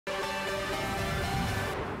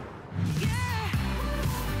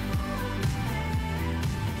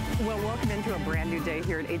Welcome into a brand new day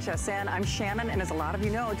here at HSN. I'm Shannon, and as a lot of you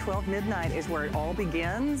know, 12 midnight is where it all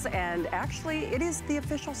begins, and actually it is the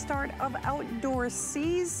official start of outdoor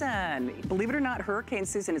season. Believe it or not, hurricane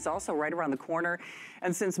season is also right around the corner,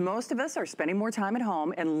 and since most of us are spending more time at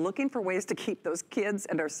home and looking for ways to keep those kids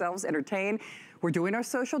and ourselves entertained, we're doing our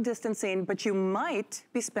social distancing, but you might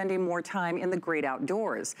be spending more time in the great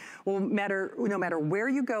outdoors. Well, no matter where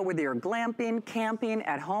you go, whether you're glamping, camping,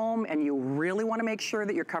 at home, and you really want to make sure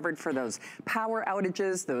that you're covered for those power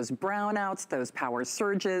outages, those brownouts, those power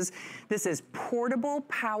surges, this is portable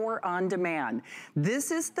power on demand. This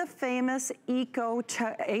is the famous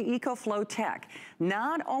EcoFlow tech.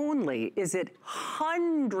 Not only is it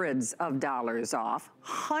hundreds of dollars off,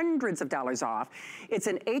 it's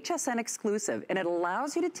an HSN exclusive, and it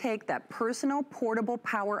allows you to take that personal portable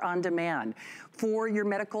power on demand for your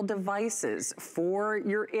medical devices, for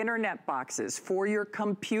your internet boxes, for your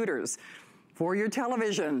computers, for your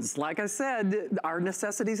televisions. Like I said, our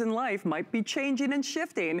necessities in life might be changing and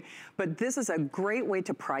shifting, but this is a great way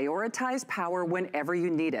to prioritize power whenever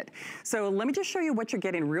you need it. So let me just show you what you're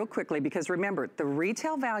getting real quickly, because remember, the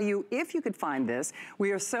retail value, if you could find this,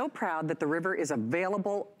 we are so proud that the River is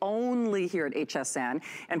available only here at HSN.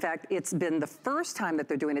 In fact, it's been the first time that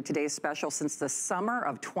they're doing a today's special since the summer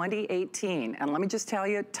of 2018. And let me just tell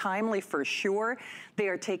you, timely for sure. They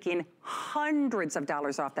are taking hundreds of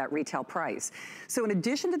dollars off that retail price. So in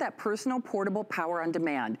addition to that personal portable power on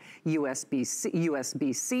demand,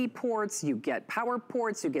 USB-C ports, you get power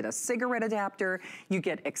ports, you get a cigarette adapter, you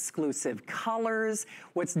get exclusive colors.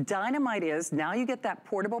 What's dynamite is now you get that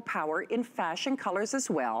portable power in fashion colors as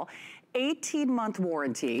well. 18-month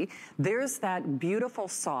warranty. There's that beautiful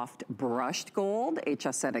soft brushed gold,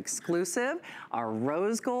 HSN exclusive. Our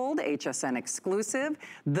rose gold, HSN exclusive.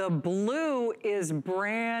 The blue is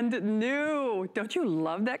brand new. Don't you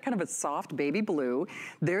love that kind of a soft baby blue?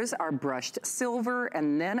 There's our brushed silver,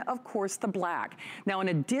 and then of course the black. Now in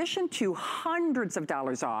addition to hundreds of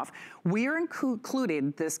dollars off, we are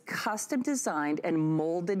including this custom designed and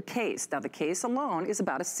molded case. Now the case alone is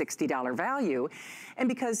about a $60 value. And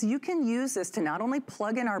because you can use this to not only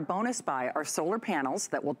plug in our bonus buy, our solar panels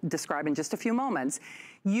that we'll describe in just a few moments,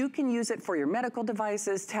 you can use it for your medical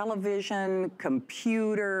devices, television,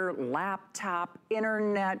 computer, laptop,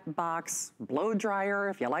 internet box, blow dryer,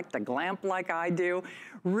 if you like to glamp like I do.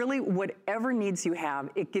 Really, whatever needs you have,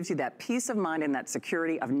 it gives you that peace of mind and that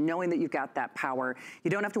security of knowing that you've got that power. You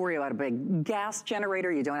don't have to worry about a big gas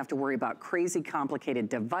generator. You don't have to worry about crazy complicated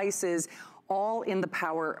devices, all in the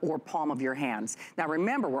power or palm of your hands. Now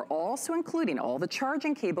remember, we're also including all the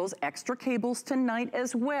charging cables, extra cables tonight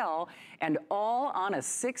as well, and all on a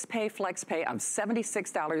 6-pay flex pay of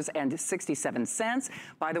 $76.67.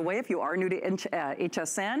 By the way, if you are new to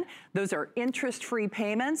HSN, those are interest-free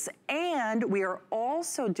payments, and we are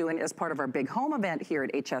also doing, as part of our big home event here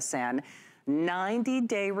at HSN,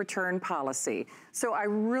 90-day return policy. So I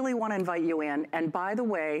really want to invite you in. And by the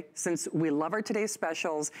way, since we love our today's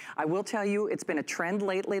specials, I will tell you it's been a trend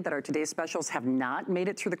lately that our today's specials have not made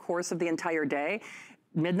it through the course of the entire day.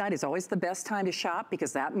 Midnight is always the best time to shop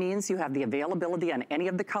because that means you have the availability on any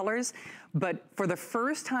of the colors. But for the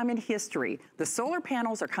first time in history, the solar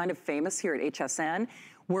panels are kind of famous here at HSN.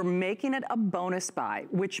 We're making it a bonus buy,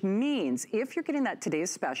 which means if you're getting that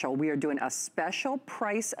today's special, we are doing a special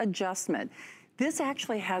price adjustment. This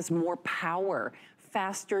actually has more power,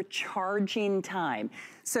 faster charging time.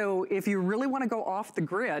 So if you really want to go off the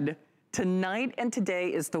grid, tonight and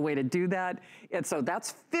today is the way to do that. And so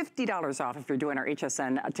that's $50 off if you're doing our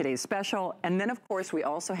HSN today's special. And then of course, we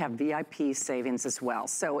also have VIP savings as well.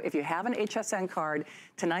 So if you have an HSN card,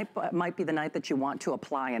 tonight might be the night that you want to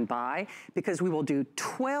apply and buy, because we will do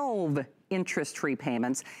 12 interest-free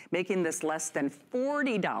payments, making this less than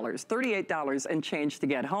 $40, $38 and change to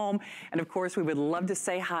get home. And of course, we would love to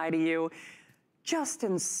say hi to you.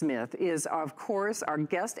 Justin Smith is, of course, our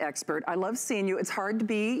guest expert. I love seeing you. It's hard to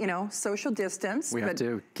be, you know, social distance. We have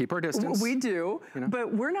to keep our distance. We do, you know?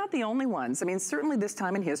 But we're not the only ones. I mean, certainly this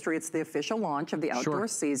time in history, it's the official launch of the outdoor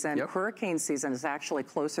season. Yep. Hurricane season is actually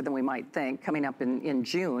closer than we might think, coming up in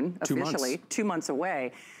June, officially. 2 months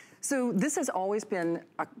away. So this has always been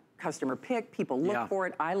a customer pick. People look for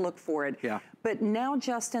it. I look for it. But now,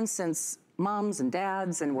 Justin, since moms and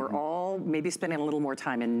dads, and we're all maybe spending a little more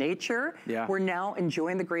time in nature. We're now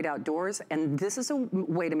enjoying the great outdoors, and this is a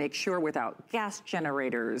way to make sure without gas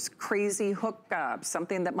generators, crazy hookups,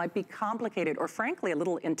 something that might be complicated or frankly a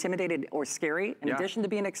little intimidated or scary in addition to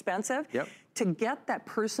being expensive, to get that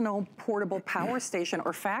personal portable power station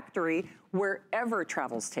or factory wherever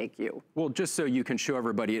travels take you. Well, just so you can show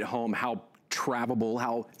everybody at home how travelable,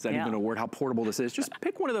 how, is that even a word, how portable this is. Just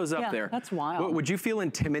pick one of those up there. That's wild. Would you feel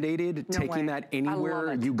intimidated taking that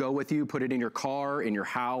anywhere you go with you, put it in your car, in your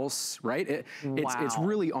house, right? It's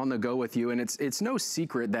really on the go with you, and it's no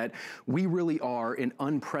secret that we really are in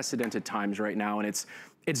unprecedented times right now, and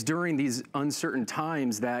it's during these uncertain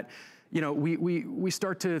times that, you know, we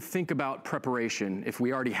start to think about preparation. If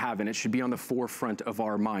we already haven't, it should be on the forefront of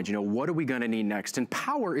our minds. You know, what are we gonna need next? And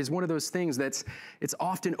power is one of those things it's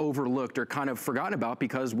often overlooked or kind of forgotten about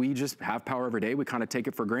because we just have power every day. We kind of take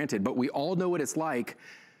it for granted, but we all know what it's like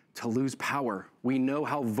to lose power. We know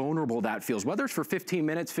how vulnerable that feels. Whether it's for 15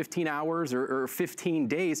 minutes, 15 hours, or 15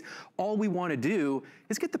 days, all we wanna do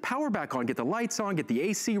is get the power back on, get the lights on, get the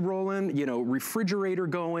AC rolling, you know, refrigerator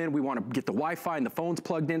going. We wanna get the Wi-Fi and the phones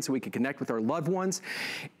plugged in so we can connect with our loved ones.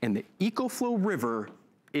 And the EcoFlow River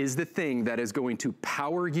is the thing that is going to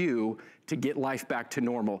power you to get life back to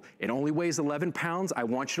normal. It only weighs 11 pounds. I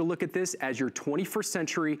want you to look at this as your 21st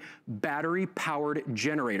century battery-powered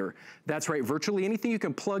generator. That's right, virtually anything you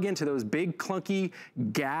can plug into those big, clunky,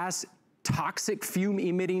 gas, toxic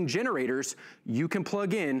fume-emitting generators, you can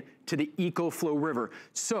plug in to the EcoFlow River.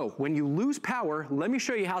 So when you lose power, let me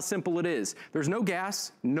show you how simple it is. There's no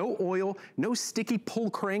gas, no oil, no sticky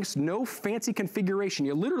pull cranks, no fancy configuration.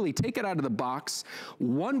 You literally take it out of the box.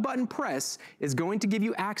 One button press is going to give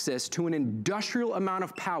you access to an industrial amount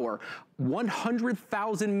of power.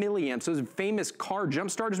 100,000 milliamps. Those famous car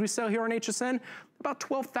jump starters we sell here on HSN, about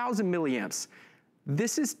 12,000 milliamps.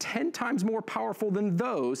 This is 10 times more powerful than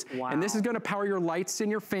those. Wow. And this is gonna power your lights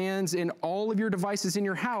and your fans and all of your devices in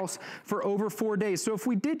your house for over 4 days. So if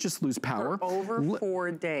we did just lose power. For over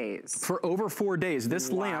 4 days. For over 4 days.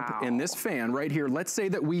 This lamp and this fan right here, let's say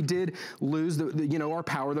that we did lose you know, our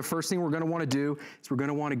power. The first thing we're gonna wanna do is we're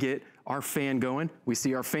gonna wanna get our fan going. We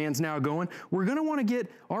see our fans now going. We're gonna wanna get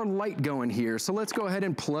our light going here. So let's go ahead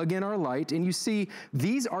and plug in our light. And you see,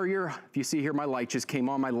 these are your, if you see here, my light just came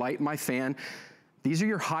on, my light, my fan. These are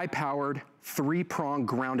your high-powered, 3-prong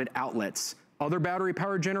grounded outlets. Other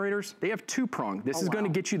battery-powered generators, they have 2-prong. This is gonna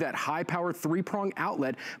get you that high-powered 3-prong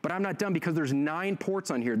outlet, but I'm not done because there's 9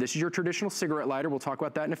 ports on here. This is your traditional cigarette lighter. We'll talk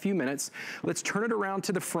about that in a few minutes. Let's turn it around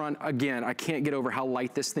to the front. Again, I can't get over how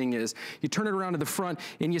light this thing is. You turn it around to the front,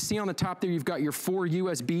 and you see on the top there, you've got your 4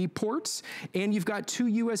 USB ports, and you've got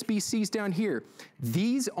 2 USB-Cs down here.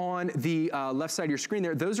 These on the left side of your screen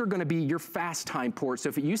there, those are gonna be your fast time ports. So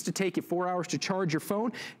if it used to take you 4 hours to charge your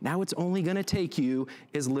phone, now it's only gonna take you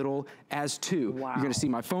as little as 2. Wow. You're gonna see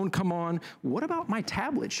my phone come on. What about my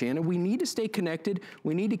tablet, Shannon? We need to stay connected.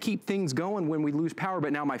 We need to keep things going when we lose power,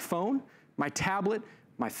 but now my phone, my tablet,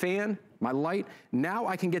 my fan, my light, now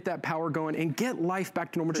I can get that power going and get life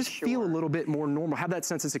back to normal. Just feel a little bit more normal, have that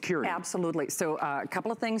sense of security. Absolutely. So a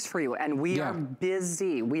couple of things for you, and we are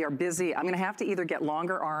busy. We are busy. I'm gonna have to either get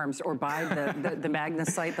longer arms or buy the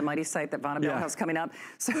Magnus site, the mighty site that Vonabelle has coming up.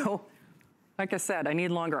 So, like I said, I need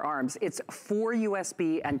longer arms. It's 4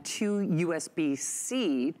 USB and 2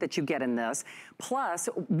 USB-C that you get in this. Plus,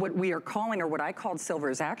 what we are calling, or what I called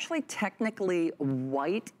silver, is actually technically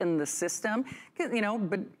white in the system. You know,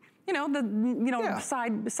 but you know,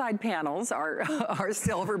 side panels are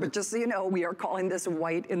silver, but just so you know, we are calling this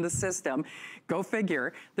white in the system. Go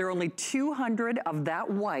figure. There are only 200 of that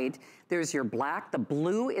white. There's your black. The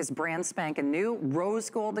blue is brand spanking new. Rose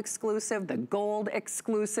gold exclusive. The gold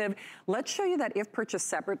exclusive. Let's show you that if purchased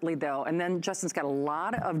separately, though. And then Justin's got a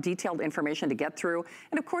lot of detailed information to get through.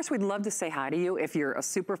 And of course, we'd love to say hi to you if you're a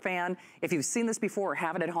super fan. If you've seen this before or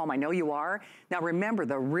have it at home, I know you are. Now remember,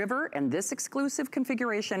 the River and this exclusive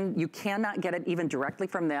configuration, you cannot get it even directly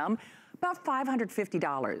from them. About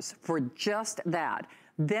 $550 for just that.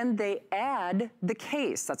 Then they add the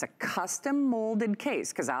case. That's a custom molded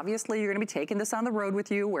case, because obviously you're gonna be taking this on the road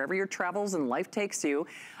with you, wherever your travels and life takes you,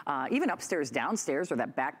 even upstairs, downstairs, or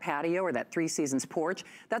that back patio, or that 3 Seasons porch.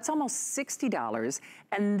 That's almost $60.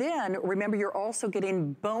 And then remember, you're also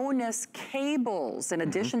getting bonus cables in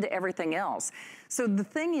addition to everything else. So the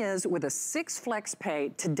thing is, with a 6 flex pay,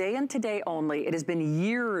 today and today only, it has been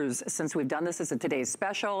years since we've done this as a today's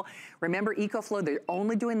special. Remember, EcoFlow, they're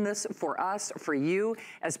only doing this for us, for you.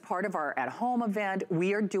 As part of our at-home event,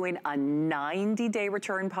 we are doing a 90-day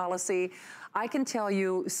return policy. I can tell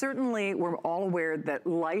you, certainly we're all aware that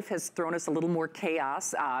life has thrown us a little more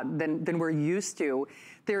chaos than we're used to.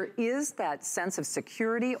 There is that sense of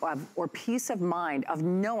security or peace of mind of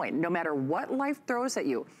knowing no matter what life throws at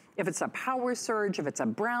you, if it's a power surge, if it's a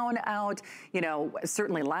brownout, you know,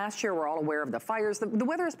 certainly last year we're all aware of the fires. The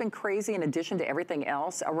weather has been crazy in addition to everything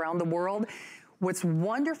else around the world. What's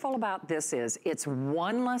wonderful about this is it's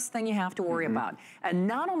one less thing you have to worry about. And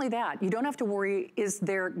not only that, you don't have to worry, is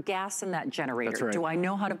there gas in that generator? That's right. Do I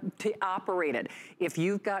know how to operate it? If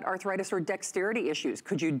you've got arthritis or dexterity issues,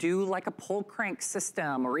 could you do like a pull crank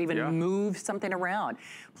system or even move something around?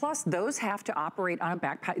 Plus, those have to operate on a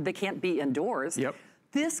backpack. They can't be indoors. Yep.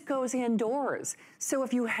 This goes indoors. So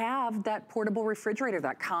if you have that portable refrigerator,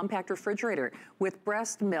 that compact refrigerator with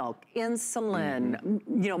breast milk, insulin,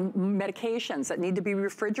 you know, medications that need to be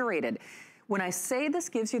refrigerated. When I say this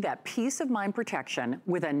gives you that peace of mind protection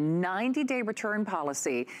with a 90-day return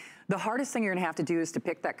policy, the hardest thing you're gonna have to do is to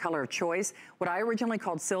pick that color of choice. What I originally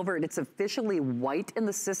called silver, it's officially white in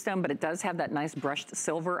the system, but it does have that nice brushed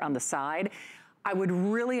silver on the side. I would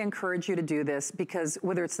really encourage you to do this because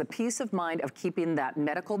whether it's the peace of mind of keeping that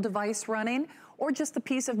medical device running or just the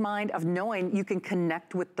peace of mind of knowing you can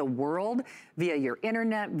connect with the world via your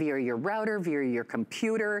internet, via your router, via your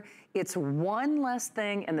computer. It's one less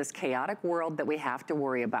thing in this chaotic world that we have to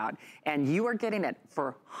worry about. And you are getting it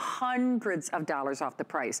for hundreds of dollars off the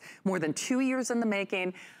price. More than 2 years in the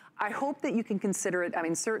making. I hope that you can consider it. I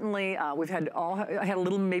mean, certainly we've had a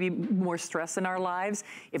little maybe more stress in our lives.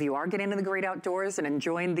 If you are getting into the great outdoors and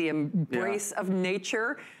enjoying the embrace of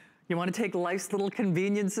nature, you want to take life's little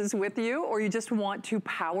conveniences with you, or you just want to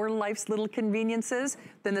power life's little conveniences,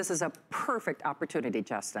 then this is a perfect opportunity,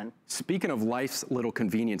 Justin. Speaking of life's little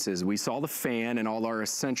conveniences, we saw the fan and all our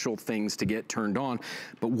essential things to get turned on,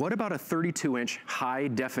 but what about a 32-inch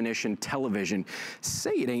high-definition television?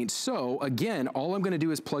 Say it ain't so. Again, all I'm gonna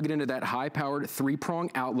do is plug it into that high-powered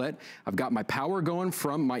 3-prong outlet. I've got my power going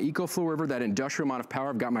from my EcoFlow River, that industrial amount of power.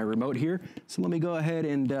 I've got my remote here. So let me go ahead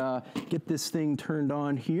and get this thing turned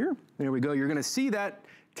on here. There we go. You're gonna see that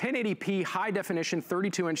 1080p high definition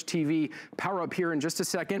 32-inch TV power up here in just a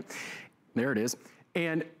second. There it is.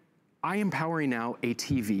 And I am powering now a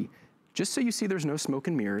TV. Just so you see there's no smoke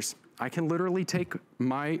and mirrors, I can literally take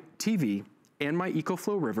my TV and my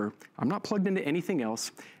EcoFlow River. I'm not plugged into anything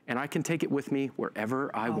else, and I can take it with me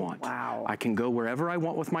wherever I want. Wow. I can go wherever I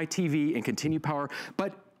want with my TV and continue power.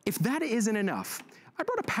 But if that isn't enough, I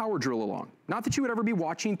brought a power drill along. Not that you would ever be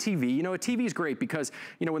watching TV. You know, a TV is great because,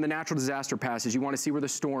 you know, when the natural disaster passes, you want to see where the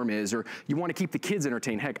storm is, or you want to keep the kids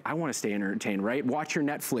entertained. Heck, I want to stay entertained, right? Watch your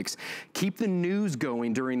Netflix. Keep the news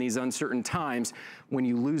going during these uncertain times when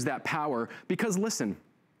you lose that power. Because listen,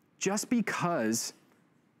 just because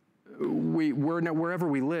wherever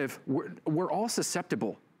we live, we're all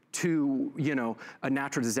susceptible to, you know, a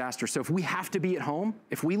natural disaster. So if we have to be at home,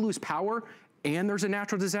 if we lose power, and there's a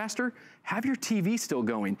natural disaster, have your TV still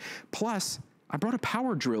going. Plus, I brought a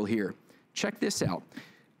power drill here. Check this out.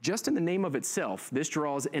 Just in the name of itself, this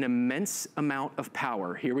draws an immense amount of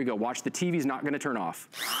power. Here we go. Watch, the TV's not gonna turn off.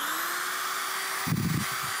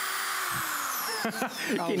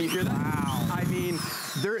 Can you hear that? Wow. I mean,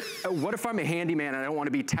 what if I'm a handyman and I don't want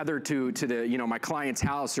to be tethered to the, you know, my client's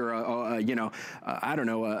house, or I don't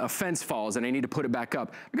know, a fence falls and I need to put it back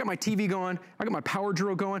up. I got my TV going, I got my power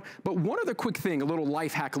drill going. But one other quick thing, a little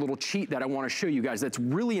life hack, a little cheat that I want to show you guys that's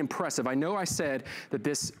really impressive. I know I said that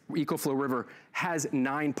this EcoFlow River has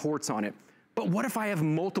 9 ports on it, but what if I have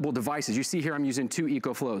multiple devices? You see here I'm using 2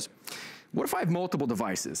 EcoFlows. What if I have multiple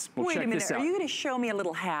devices? Well, wait a minute, are you gonna show me a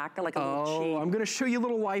little hack, like a little cheat? I'm gonna show you a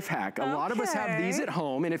little life hack. A lot of us have these at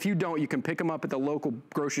home, and if you don't, you can pick them up at the local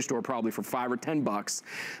grocery store probably for $5 or $10,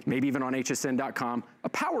 maybe even on hsn.com. A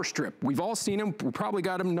power strip. We've all seen them. We probably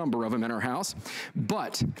got a number of them in our house.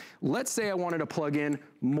 But let's say I wanted to plug in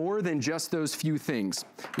more than just those few things.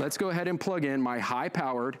 Let's go ahead and plug in my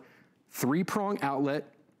high-powered 3-prong outlet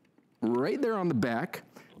right there on the back.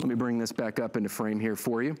 Let me bring this back up into frame here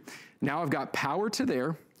for you. Now I've got power to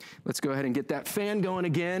there. Let's go ahead and get that fan going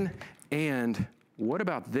again. And what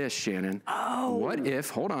about this, Shannon? Oh. What if,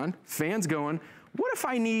 hold on, fan's going. What if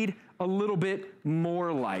I need a little bit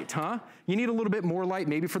more light, huh? You need a little bit more light,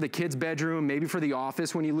 maybe for the kids' bedroom, maybe for the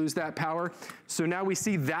office when you lose that power. So now we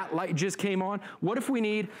see that light just came on. What if we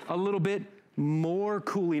need a little bit more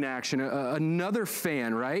cooling action, another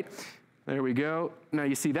fan, right? There we go. Now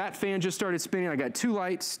you see that fan just started spinning. I got 2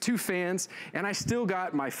 lights, 2 fans, and I still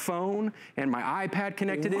got my phone and my iPad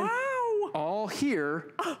connected in. All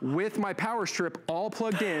here with my power strip all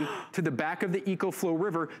plugged in to the back of the EcoFlow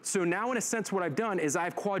River. So now in a sense what I've done is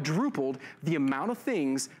I've quadrupled the amount of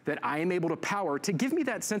things that I am able to power to give me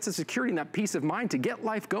that sense of security and that peace of mind to get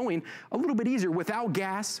life going a little bit easier without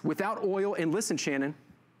gas, without oil. And listen, Shannon,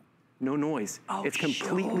 no noise. It's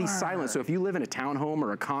completely silent. So if you live in a townhome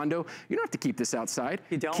or a condo, you don't have to keep this outside.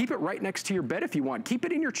 You don't. Keep it right next to your bed if you want. Keep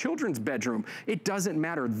it in your children's bedroom. It doesn't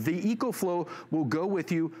matter. The EcoFlow will go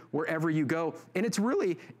with you wherever you go. And it's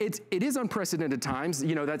really, it is unprecedented times.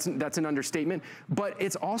 You know, that's an understatement. But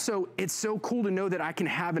it's also, it's so cool to know that I can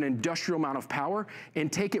have an industrial amount of power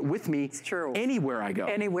and take it with me anywhere I go.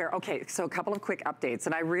 Anywhere. Okay, so a couple of quick updates.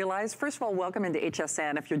 And I realize, first of all, welcome into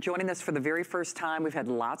HSN. If you're joining us for the very first time, we've had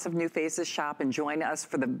lots of new faces shop and join us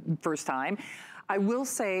for the first time. I will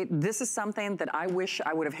say this is something that I wish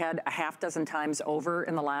I would have had a half dozen times over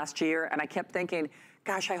in the last year, and I kept thinking,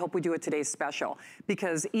 gosh, I hope we do it today's special.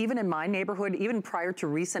 Because even in my neighborhood, even prior to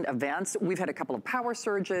recent events, we've had a couple of power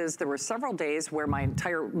surges. There were several days where my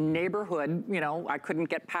entire neighborhood, you know, I couldn't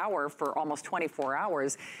get power for almost 24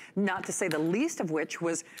 hours. Not to say the least of which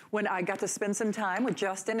was when I got to spend some time with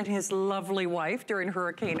Justin and his lovely wife during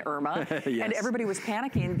Hurricane Irma. Yes. And everybody was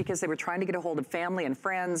panicking because they were trying to get a hold of family and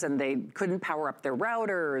friends, and they couldn't power up their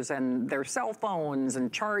routers and their cell phones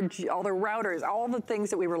and charge all their routers, all the things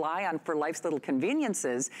that we rely on for life's little conveniences.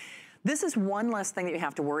 This is one less thing that you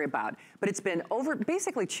have to worry about, but it's been over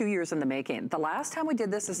basically 2 years in the making. The last time we did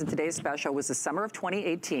this as a Today's Special was the summer of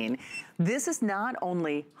 2018. This is not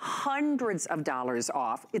only hundreds of dollars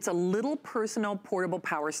off, it's a little personal portable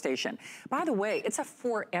power station. By the way, it's a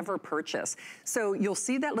forever purchase. So you'll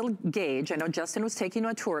see that little gauge. I know Justin was taking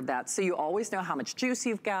a tour of that, so you always know how much juice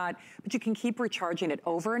you've got, but you can keep recharging it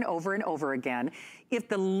over and over and over again. If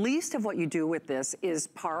the least of what you do with this is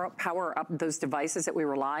power up those devices that we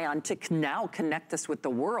rely on to now connect us with the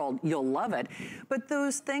world, you'll love it. But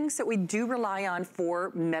those things that we do rely on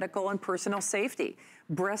for medical and personal safety,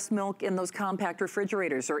 breast milk in those compact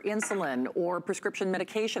refrigerators, or insulin, or prescription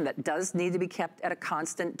medication that does need to be kept at a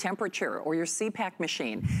constant temperature, or your CPAP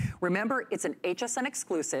machine. Remember, it's an HSN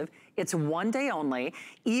exclusive. It's one day only.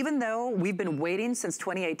 Even though we've been waiting since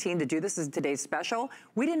 2018 to do this as Today's Special,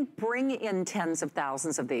 we didn't bring in tens of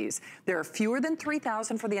thousands of these. There are fewer than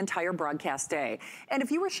 3,000 for the entire broadcast day. And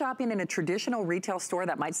if you were shopping in a traditional retail store,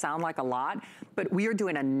 that might sound like a lot, but we are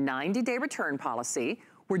doing a 90-day return policy.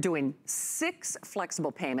 We're doing 6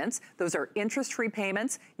 flexible payments. Those are interest-free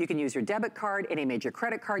payments. You can use your debit card, any major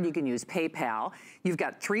credit card. You can use PayPal. You've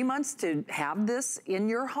got 3 months to have this in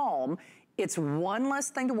your home. It's one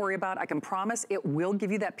less thing to worry about. I can promise it will give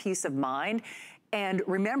you that peace of mind. And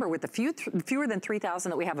remember, with the fewer than 3,000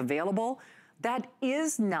 that we have available, that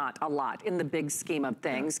is not a lot in the big scheme of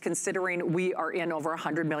things, considering we are in over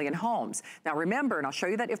 100 million homes. Now remember, and I'll show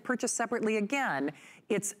you that if purchased separately again,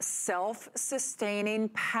 it's self-sustaining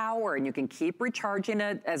power, and you can keep recharging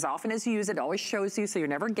it as often as you use it. It always shows you, so you're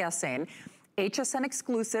never guessing. HSN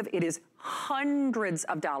exclusive, it is hundreds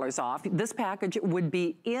of dollars off. This package would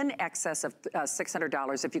be in excess of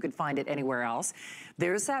 $600 if you could find it anywhere else.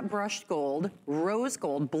 There's that brushed gold, rose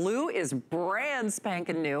gold. Blue is brand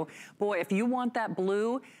spanking new. Boy, if you want that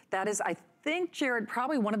blue, that is, I think, Jared,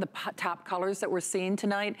 probably one of the top colors that we're seeing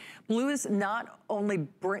tonight. Blue is not only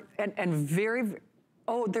very,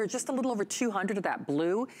 oh, there's just a little over 200 of that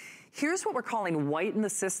blue. Here's what we're calling white in the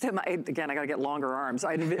system. Again, I gotta get longer arms.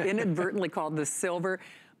 I inadvertently called this silver,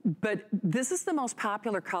 but this is the most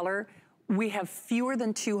popular color. We have fewer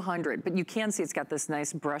than 200, but you can see it's got this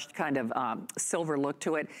nice brushed kind of silver look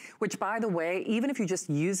to it, which, by the way, even if you just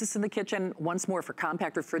use this in the kitchen, once more for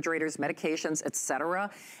compact refrigerators, medications, etc.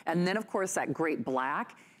 And then, of course, that great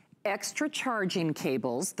black. Extra charging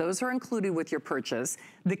cables, those are included with your purchase.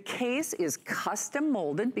 The case is custom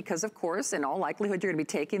molded because, of course, in all likelihood, you're gonna be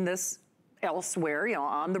taking this elsewhere, you know,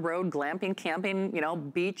 on the road, glamping, camping, you know,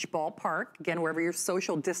 beach, ballpark, again, wherever you're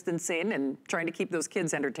social distancing and trying to keep those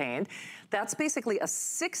kids entertained. That's basically a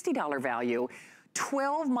 $60 value.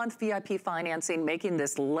 12-month VIP financing, making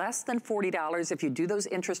this less than $40 if you do those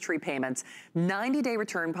interest-free payments, 90-day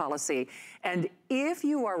return policy. And if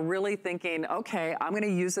you are really thinking, okay, I'm gonna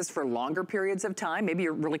use this for longer periods of time, maybe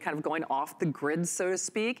you're really kind of going off the grid, so to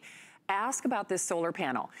speak, ask about this solar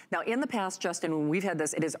panel. Now, in the past, Justin, when we've had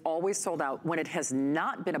this, it has always sold out when it has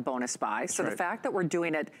not been a bonus buy. So the fact that we're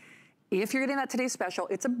doing it, if you're getting that Today's Special,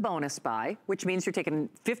 it's a bonus buy, which means you're taking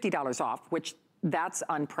 $50 off, which that's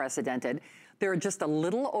unprecedented. There are just a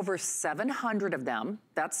little over 700 of them.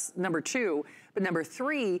 That's number 2. But number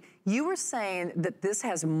 3, you were saying that this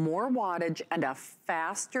has more wattage and a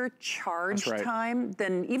faster charge time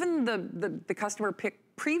than even the customer pick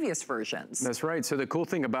previous versions. That's right. So the cool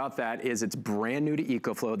thing about that is it's brand new to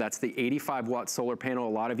EcoFlow. That's the 85-watt solar panel.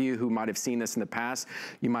 A lot of you who might have seen this in the past,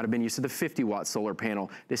 you might have been used to the 50-watt solar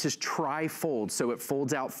panel. This is tri-fold, so it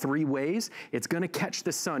folds out 3 ways. It's going to catch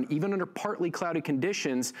the sun, even under partly cloudy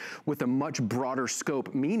conditions, with a much broader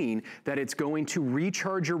scope, meaning that it's going to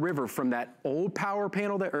recharge your river from that old power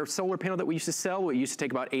panel or solar panel that we used to sell. It used to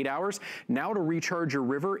take about 8 hours. Now to recharge your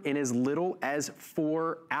river in as little as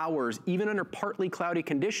 4 hours, even under partly cloudy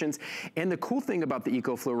conditions. And the cool thing about the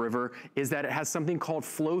EcoFlow river is that it has something called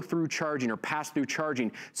flow-through charging or pass-through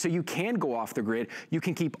charging. So you can go off the grid. You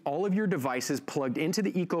can keep all of your devices plugged into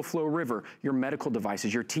the EcoFlow river, your medical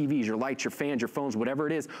devices, your TVs, your lights, your fans, your phones, whatever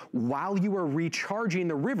it is, while you are recharging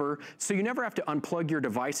the river. So you never have to unplug your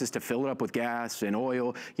devices to fill it up with gas and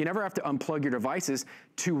oil. You never have to unplug your devices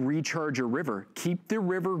to recharge your river. Keep the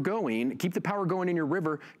river going, keep the power going in your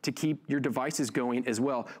river to keep your devices going as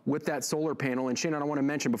well with that solar panel. And Shannon, I want to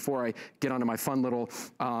mention before I get onto my fun little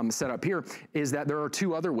setup here, is that there are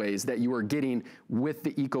 2 other ways that you are getting with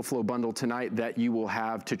the EcoFlow bundle tonight that you will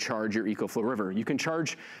have to charge your EcoFlow river. You can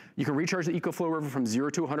recharge the EcoFlow river from 0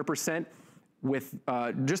 to 100% with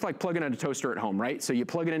just like plugging in a toaster at home, right? So you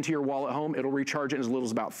plug it into your wall at home, it'll recharge it in as little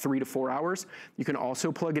as about 3 to 4 hours. You can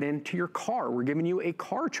also plug it into your car. We're giving you a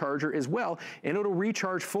car charger as well, and it'll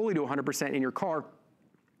recharge fully to 100% in your car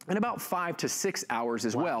in about 5 to 6 hours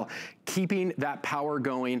as well, keeping that power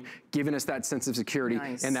going, giving us that sense of security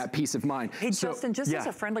and that peace of mind. Hey, Justin, just as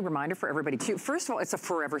a friendly reminder for everybody too, first of all, it's a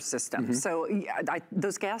forever system. So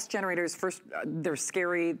those gas generators, first, they're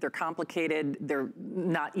scary, they're complicated, they're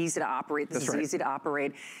not easy to operate. This is easy to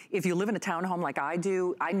operate. If you live in a townhome like I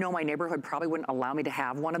do, I know my neighborhood probably wouldn't allow me to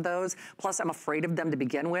have one of those. Plus, I'm afraid of them to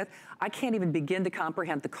begin with. I can't even begin to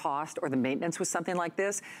comprehend the cost or the maintenance with something like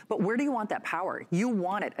this. But where do you want that power? You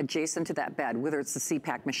want it adjacent to that bed, whether it's the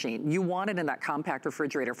CPAC machine. You want it in that compact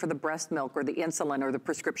refrigerator for the breast milk or the insulin or the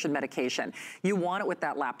prescription medication. You want it with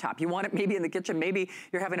that laptop. You want it maybe in the kitchen. Maybe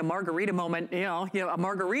you're having a margarita moment, you know, a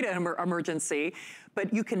margarita emergency.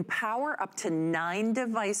 But you can power up to 9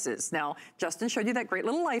 devices. Now, Justin showed you that great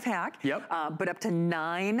little life hack. But up to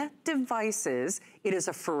 9 devices. It is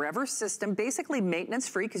a forever system, basically maintenance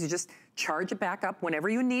free, because you just charge it back up whenever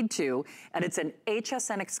you need to, and it's an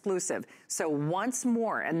HSN exclusive. So once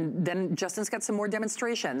more, and then Justin's got some more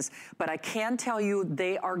demonstrations, but I can tell you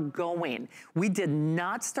they are going. We did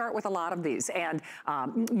not start with a lot of these, and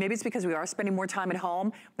maybe it's because we are spending more time at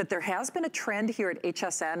home, but there has been a trend here at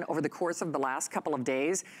HSN over the course of the last couple of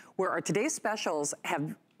days where our today's specials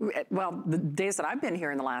have, well, the days that I've been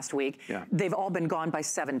here in the last week, they've all been gone by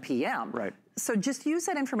 7 p.m. So just use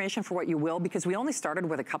that information for what you will, because we only started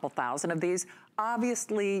with a couple thousand of these.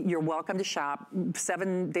 Obviously, you're welcome to shop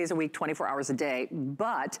 7 days a week, 24 hours a day.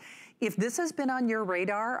 But if this has been on your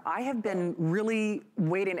radar, I have been really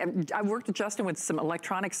waiting. And I worked with Justin with some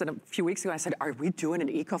electronics a few weeks ago. I said, are we doing an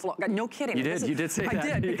EcoFlow? No kidding. You did say that. I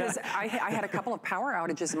did, because I had a couple of power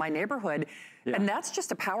outages in my neighborhood. And that's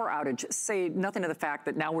just a power outage. Say nothing of the fact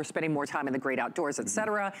that now we're spending more time in the great outdoors, et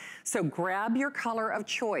cetera. So grab your color of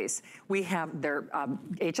choice. We have their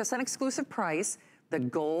HSN exclusive price, the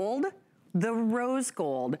gold, the rose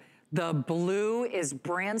gold. The blue is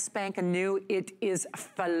brand spanking new. It is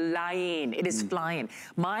flying. It is flying.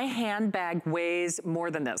 My handbag weighs more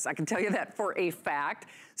than this. I can tell you that for a fact.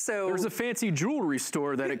 So there's a fancy jewelry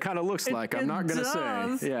store that it kind of looks like. I'm not going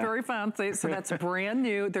to say. Very fancy. So that's brand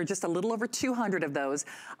new. They're just a little over 200 of those.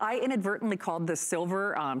 I inadvertently called this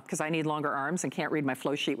silver because I need longer arms and can't read my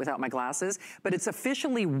flow sheet without my glasses. But it's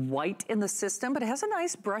officially white in the system, but it has a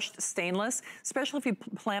nice brushed stainless, especially if you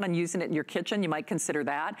plan on using it in your kitchen, you might consider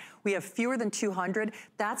that. We have fewer than 200.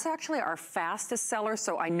 That's actually our fastest seller,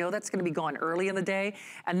 so I know that's gonna be gone early in the day.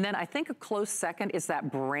 And then I think a close second is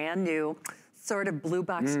that brand new sort of blue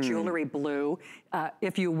box jewelry blue,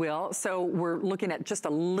 if you will. So we're looking at just a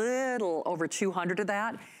little over 200 of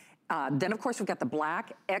that. Then, of course, we've got the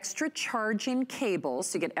black extra charging cables.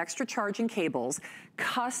 So you get extra charging cables,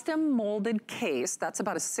 custom molded case. That's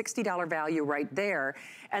about a $60 value right there.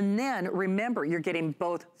 And then, remember, you're getting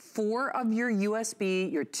both 4 of your USB,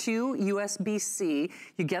 your 2 USB-C.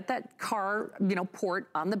 You get that car, port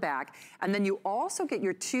on the back. And then you also get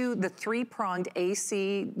your the 3-pronged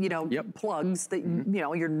AC, plugs that,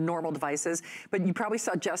 your normal devices. But you probably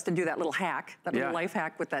saw Justin do that little hack, that little life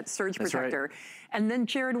hack with that surge protector. Right. And then,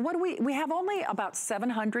 Jared, what do we have only about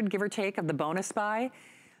 700, give or take, of the bonus buy.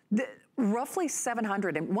 Roughly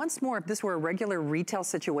 700. And once more, if this were a regular retail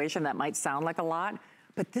situation, that might sound like a lot.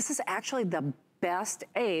 But this is actually the best.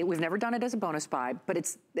 We've never done it as a bonus buy, but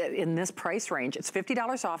it's in this price range. It's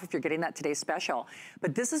 $50 off if you're getting that today's special.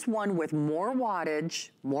 But this is one with more wattage,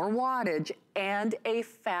 and a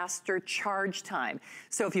faster charge time.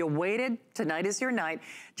 So if you waited, tonight is your night.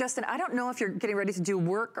 Justin, I don't know if you're getting ready to do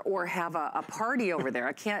work or have a party over there.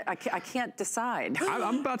 I can't decide.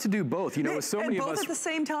 I'm about to do both. You know, with so many of us, both at the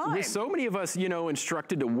same time. With so many of us, you know,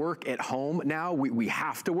 instructed to work at home now, we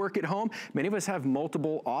have to work at home. Many of us have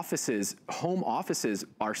multiple offices, home offices,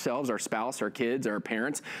 ourselves, our spouse, our kids, our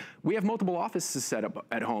parents. We have multiple offices set up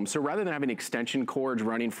at home. So rather than having extension cords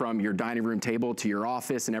running from your dining room table to your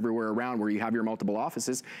office and everywhere around where you have your multiple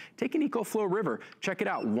offices, take an EcoFlow River. Check it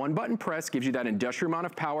out. One button press gives you that industrial amount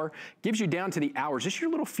of power, gives you down to the hours, just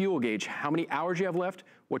your little fuel gauge, how many hours you have left,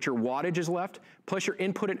 what your wattage is left, plus your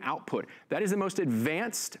input and output. That is the most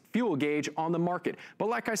advanced fuel gauge on the market. But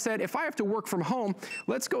like I said, if I have to work from home,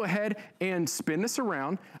 let's go ahead and spin this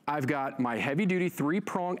around. I've got my heavy duty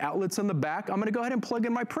 3-prong outlets on the back. I'm gonna go ahead and plug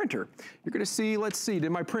in my printer. You're gonna see, let's see,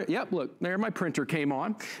 did my print, yep, look, there my printer came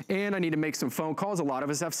on, and I need to make some phone calls. A lot of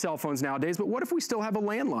us have cell phones nowadays, but what if we still have a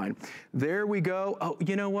landline? There we go. Oh,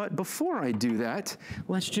 you know what, before I do that,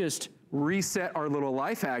 let's just reset our little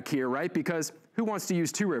life hack here, right? Because who wants to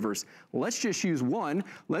use 2 rivers? Let's just use one.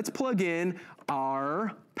 Let's plug in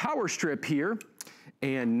our power strip here.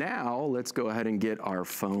 And now let's go ahead and get our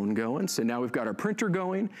phone going. So now we've got our printer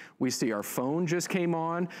going. We see our phone just came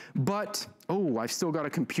on, but oh, I've still got a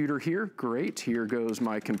computer here. Great, here goes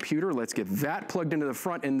my computer. Let's get that plugged into the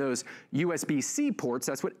front in those USB-C ports.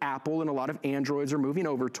 That's what Apple and a lot of Androids are moving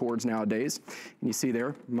over towards nowadays. And you see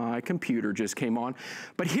there, my computer just came on.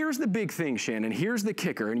 But here's the big thing, Shannon. Here's the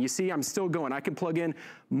kicker. And you see I'm still going. I can plug in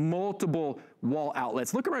multiple wall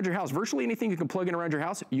outlets. Look around your house. Virtually anything you can plug in around your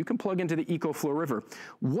house, you can plug into the EcoFlow River.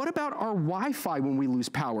 What about our Wi-Fi when we lose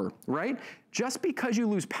power, right? Just because you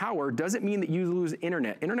lose power doesn't mean that you lose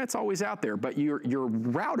internet. Internet's always out there, but your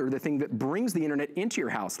router, the thing that brings the internet into your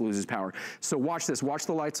house, loses power. So watch this, watch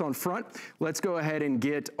the lights on front. Let's go ahead and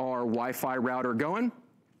get our Wi-Fi router going.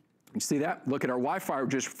 You see that? Look at our Wi-Fi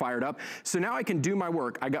just fired up. So now I can do my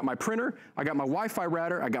work. I got my printer, I got my Wi-Fi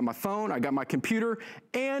router, I got my phone, I got my computer,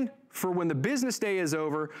 and for when the business day is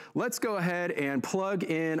over, let's go ahead and plug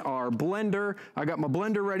in our blender. I got my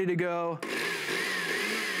blender ready to go.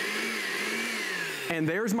 And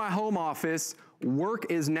there's my home office. Work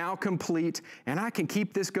is now complete, and I can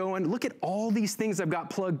keep this going. Look at all these things I've got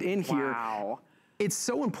plugged in here. Wow. It's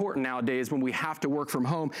so important nowadays when we have to work from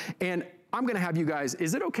home. And I'm gonna have you guys,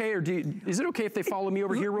 is it okay, or is it okay if they follow me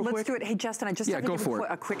over here real quick? Let's do it. Hey, Justin, I just have to give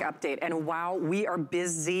a quick update. And wow, we are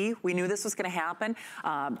busy. We knew this was gonna happen.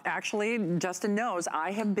 Actually, Justin knows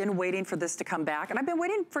I have been waiting for this to come back, and I've been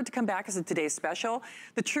waiting for it to come back as a today's special.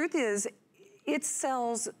 The truth is, it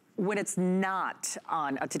sells when it's not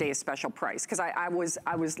on a today's special price, because I was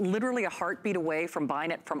literally a heartbeat away from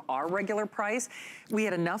buying it from our regular price. We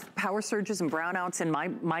had enough power surges and brownouts in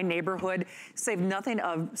my neighborhood, save nothing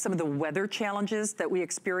of some of the weather challenges that we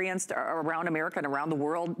experienced around America and around the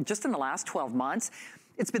world just in the last 12 months.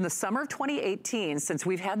 It's been the summer of 2018 since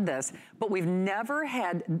we've had this, but we've never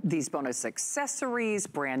had these bonus accessories,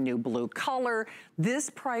 brand new blue color.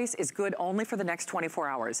 This price is good only for the next 24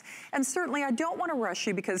 hours. And certainly I don't want to rush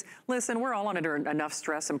you because, listen, we're all under enough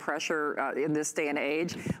stress and pressure in this day and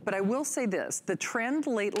age. But I will say this, the trend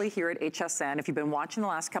lately here at HSN, if you've been watching the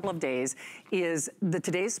last couple of days, is the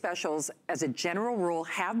today's specials, as a general rule,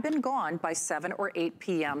 have been gone by 7 or 8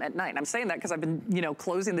 p.m. at night. And I'm saying that because I've been,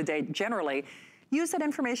 closing the day generally. Use that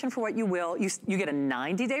information for what you will. You get a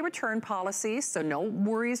 90-day return policy, so no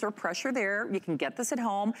worries or pressure there. You can get this at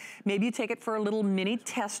home. Maybe you take it for a little mini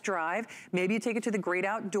test drive. Maybe you take it to the great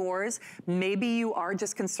outdoors. Maybe you are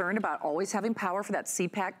just concerned about always having power for that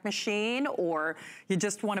CPAC machine, or you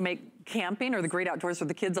just want to make camping or the great outdoors for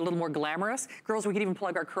the kids a little more glamorous. Girls, we could even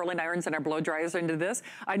plug our curling irons and our blow dryers into this.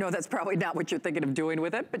 I know that's probably not what you're thinking of doing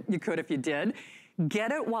with it, but you could if you did.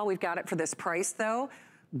 Get it while we've got it for this price, though.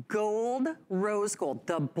 Gold, rose gold,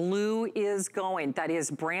 the blue is going. That is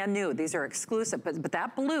brand new. These are exclusive, but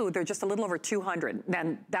that blue, they're just a little over 200.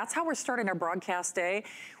 And that's how we're starting our broadcast day.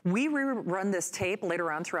 We rerun this tape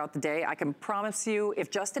later on throughout the day. I can promise you, if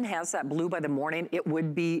Justin has that blue by the morning, it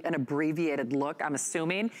would be an abbreviated look, I'm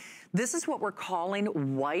assuming. This is what we're calling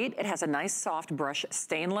white. It has a nice soft brush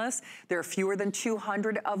stainless. There are fewer than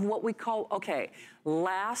 200 of what we call,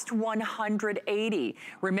 last 180.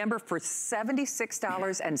 Remember, for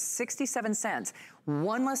 $76.67,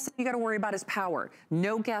 one less thing you gotta worry about is power.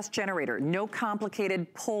 No gas generator, no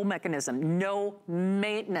complicated pull mechanism, no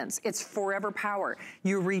maintenance. It's forever power.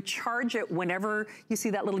 You recharge it whenever you see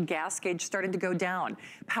that little gas gauge starting to go down.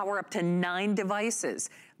 Power up to 9 devices.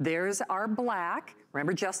 There's our black.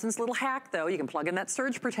 Remember Justin's little hack though, you can plug in that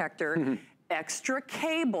surge protector. extra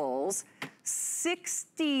cables,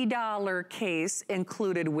 $60 case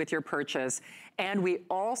included with your purchase. And we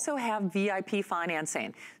also have VIP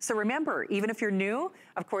financing. So remember, even if you're new,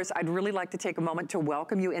 of course, I'd really like to take a moment to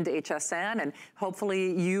welcome you into HSN, and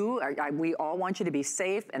hopefully we all want you to be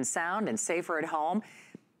safe and sound and safer at home.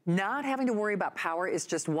 Not having to worry about power is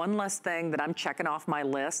just one less thing that I'm checking off my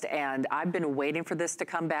list, and I've been waiting for this to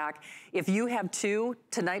come back. If you have two,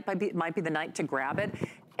 tonight might be the night to grab it.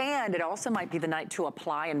 And it also might be the night to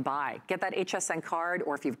apply and buy. Get that HSN card,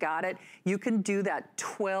 or if you've got it, you can do that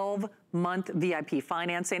 12-month VIP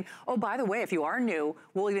financing. Oh, by the way, if you are new,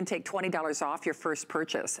 we'll even take $20 off your first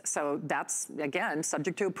purchase. So that's, again,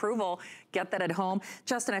 subject to approval. Get that at home.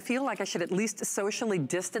 Justin, I feel like I should at least socially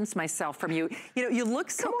distance myself from you. You know, you look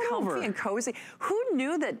so comfy and cozy. Who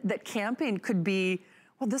knew that camping could be,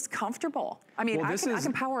 well, this comfortable? I mean, I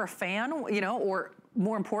can power a fan, you know, or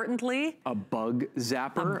more importantly, a bug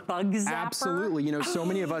zapper. A bug zapper? Absolutely. You know, so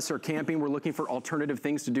many of us are camping. We're looking for alternative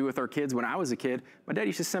things to do with our kids. When I was a kid, my dad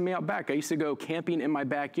used to send me out back. I used to go camping in my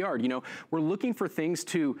backyard. You know, we're looking for things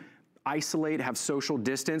to isolate, have social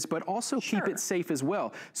distance, but also keep it safe as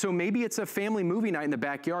well. So maybe it's a family movie night in the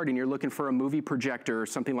backyard and you're looking for a movie projector or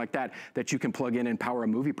something like that you can plug in and power a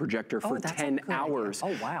movie projector for 10 hours.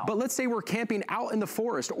 Oh, wow. But let's say we're camping out in the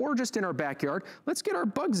forest or just in our backyard. Let's get our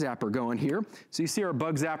bug zapper going here. So you see our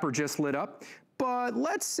bug zapper just lit up. But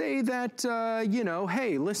let's say that, you know,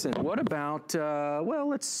 hey, listen, what about, well,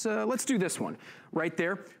 let's do this one right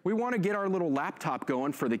there. We want to get our little laptop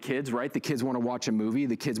going for the kids, right? The kids want to watch a movie.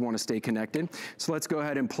 The kids want to stay connected. So let's go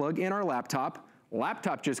ahead and plug in our laptop.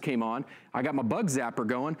 Laptop just came on. I got my bug zapper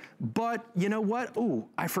going, but you know what? Ooh,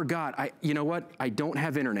 I forgot. You know what? I don't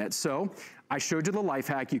have internet. So I showed you the life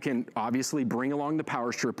hack. You can obviously bring along the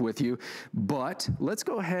power strip with you, but let's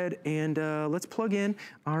go ahead and let's plug in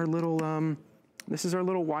our little, this is our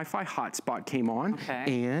little Wi-Fi hotspot came on.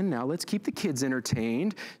 Okay. And now let's keep the kids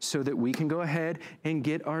entertained so that we can go ahead and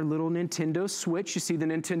get our little Nintendo Switch. You see the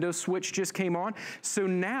Nintendo Switch just came on. So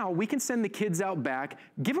now we can send the kids out back,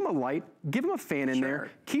 give them a light, give them a fan in there,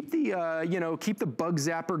 keep the, you know, keep the bug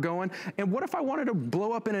zapper going. And what if I wanted to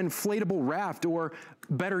blow up an inflatable raft, or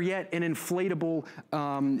better yet, an inflatable,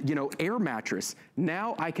 you know, air mattress?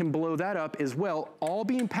 Now I can blow that up as well, all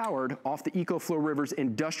being powered off the EcoFlow River's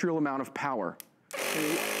industrial amount of power.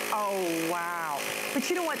 Oh, wow. But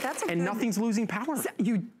you know what? That's a And nothing's losing power.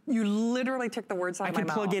 You literally took the words out of my mouth.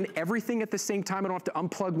 I can plug in everything at the same time. I don't have to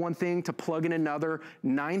unplug one thing to plug in another.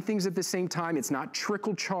 9 things at the same time. It's not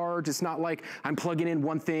trickle charge. It's not like I'm plugging in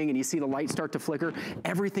one thing and you see the light start to flicker.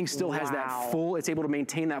 Everything still has that full, it's able to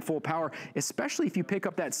maintain that full power, especially if you pick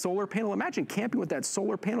up that solar panel. Imagine camping with that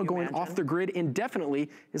solar panel going off the grid indefinitely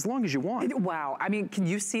as long as you want. Wow. I mean, can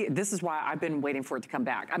you see, this is why I've been waiting for it to come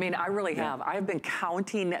back. I mean, I really have. I've been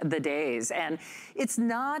counting the days, and it's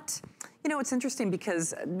not, you know, it's interesting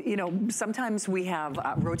because, you know, sometimes we have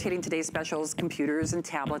rotating today's specials, computers and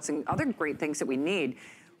tablets and other great things that we need.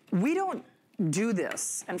 We don't do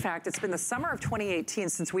this. In fact, it's been the summer of 2018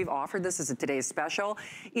 since we've offered this as a today's special.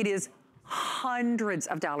 It is hundreds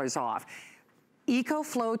of dollars off.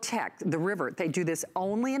 EcoFlow Tech, the river, they do this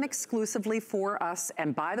only and exclusively for us.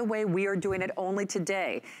 And by the way, we are doing it only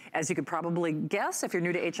today. As you could probably guess, if you're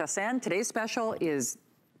new to HSN, today's special is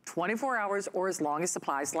 24 hours or as long as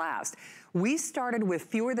supplies last. We started with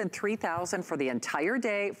fewer than 3,000 for the entire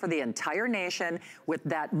day, for the entire nation, with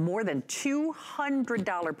that more than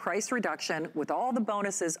 $200 price reduction, with all the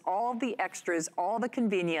bonuses, all the extras, all the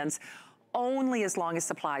convenience, only as long as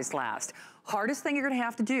supplies last. Hardest thing you're gonna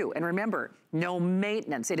have to do, and remember, no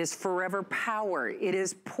maintenance. It is forever power. It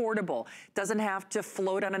is portable. Doesn't have to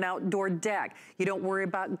float on an outdoor deck. You don't worry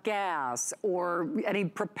about gas or any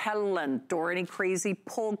propellant or any crazy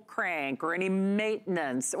pull crank or any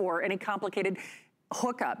maintenance or any complicated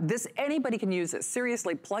hookup. Anybody can use this.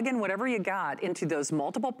 Seriously, plug in whatever you got into those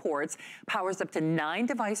multiple ports, powers up to 9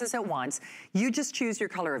 devices at once. You just choose your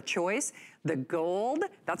color of choice. The gold,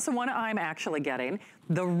 that's the one I'm actually getting.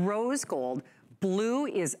 The rose gold. Blue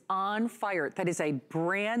is on fire. That is a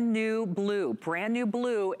brand new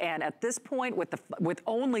blue, and at this point, with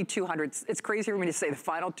only 200, it's crazy for me to say the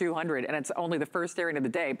final 200, and it's only the first airing of the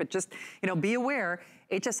day, but just, you know, be aware,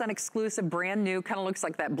 HSN exclusive, brand new, kind of looks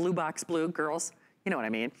like that blue box blue, girls. You know what I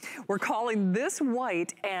mean? We're calling this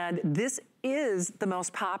white, and this is the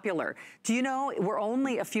most popular. Do you know, we're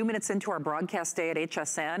only a few minutes into our broadcast day at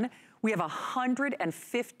HSN. We have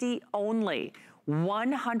 150 only.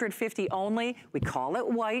 150 only. We call it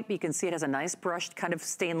white, but you can see it has a nice brushed kind of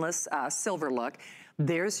stainless silver look.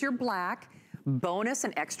 There's your black. Bonus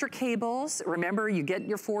and extra cables. Remember, you get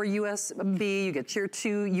your 4 USB, you get your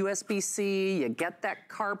 2 USB-C, you get that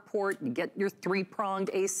carport, you get your 3-pronged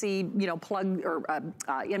AC, plug or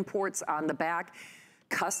in-ports on the back.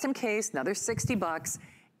 Custom case, another 60 bucks.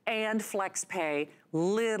 And flex pay,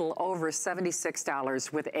 little over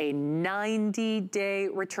 $76 with a 90-day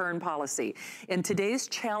return policy. In today's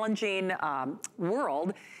challenging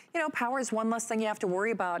world, power is one less thing you have to worry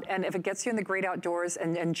about. And if it gets you in the great outdoors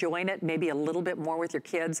and enjoying it maybe a little bit more with your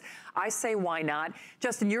kids, I say why not?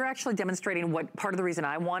 Justin, you're actually demonstrating what part of the reason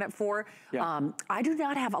I want it for. Yeah. I do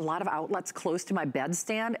not have a lot of outlets close to my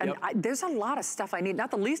bedstand. And there's a lot of stuff I need, not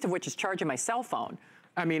the least of which is charging my cell phone.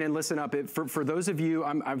 I mean, and listen up, for those of you,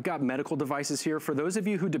 I've got medical devices here. For those of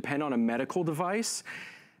you who depend on a medical device,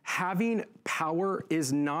 having power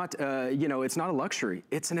is not, it's not a luxury,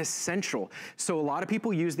 it's an essential. So a lot of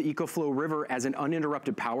people use the EcoFlow River as an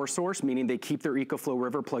uninterrupted power source, meaning they keep their EcoFlow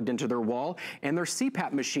River plugged into their wall and their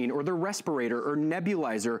CPAP machine or their respirator or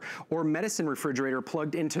nebulizer or medicine refrigerator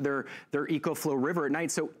plugged into their EcoFlow River at night.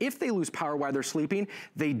 So if they lose power while they're sleeping,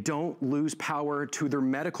 they don't lose power to their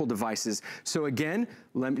medical devices. So again,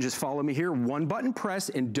 let me just follow me here. 1 button press,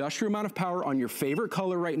 industrial amount of power on your favorite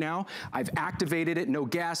color right now. I've activated it, no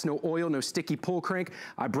gas, no oil, no sticky pull crank.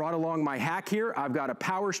 I brought along my hack here. I've got a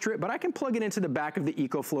power strip, but I can plug it into the back of the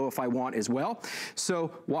EcoFlow if I want as well.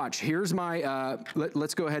 So watch, here's my,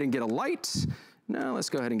 let's go ahead and get a light. Now let's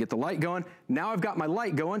go ahead and get the light going. Now I've got my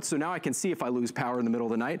light going, so now I can see if I lose power in the middle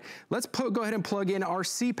of the night. Let's go ahead and plug in our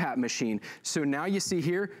CPAP machine. So now you see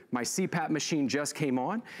here, my CPAP machine just came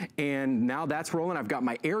on, and now that's rolling. I've got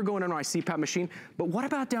my air going on my CPAP machine. But what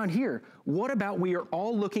about down here? What about we are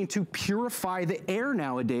all looking to purify the air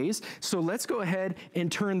nowadays? So let's go ahead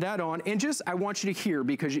and turn that on. And just, I want you to hear,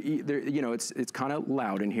 because it's kind of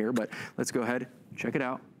loud in here, but let's go ahead, check it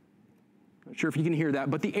out. Not sure if you can hear that,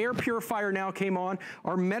 but the air purifier now came on.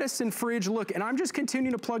 Our medicine fridge, look, and I'm just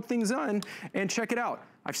continuing to plug things on, and check it out.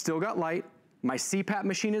 I've still got light. My CPAP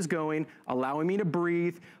machine is going, allowing me to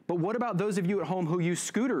breathe. But what about those of you at home who use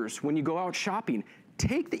scooters when you go out shopping?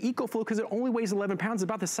 Take the EcoFlow, because it only weighs 11 pounds,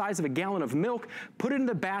 about the size of a gallon of milk. Put it in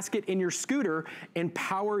the basket in your scooter and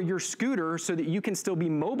power your scooter so that you can still be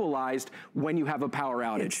mobilized when you have a power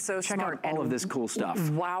outage. It's so Check smart. out all of this cool stuff.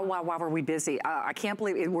 Wow, are we busy. I can't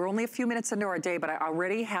believe it. We're only a few minutes into our day, but I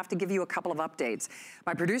already have to give you a couple of updates.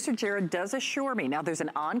 My producer, Jared, does assure me, now there's an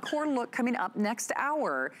encore look coming up next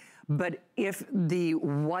hour, but if the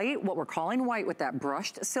white, what we're calling white with that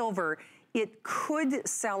brushed silver, it could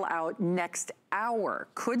sell out next hour.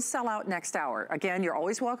 Could sell out next hour. Again, you're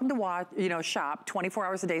always welcome to watch, shop 24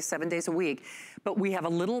 hours a day, 7 days a week. But we have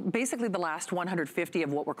basically the last 150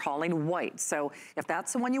 of what we're calling white. So if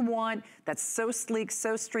that's the one you want, that's so sleek,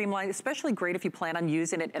 so streamlined, especially great if you plan on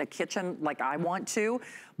using it in a kitchen like I want to.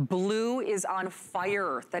 Blue is on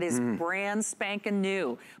fire. That is brand spanking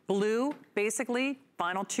new. Blue, basically,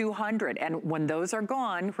 final 200. And when those are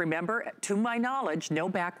gone, remember, to my knowledge, no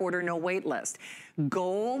back order, no wait list.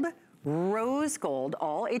 Gold, rose gold,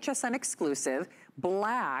 all HSN exclusive,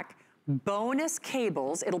 black, bonus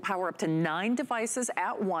cables. It'll power up to 9 devices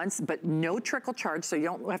at once, but no trickle charge, so you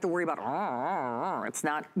don't have to worry about, it's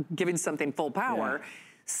not giving something full power. Yeah.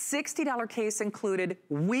 $60 case included.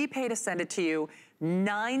 We pay to send it to you.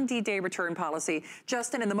 90-day return policy.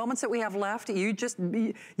 Justin, in the moments that we have left, you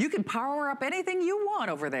can power up anything you want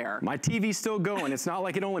over there. My TV's still going. It's not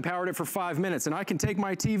like it only powered it for 5 minutes, and I can take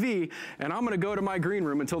my TV and I'm gonna go to my green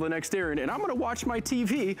room until the next airing, and I'm gonna watch my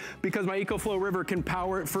TV because my EcoFlow River can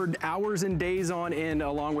power it for hours and days on end,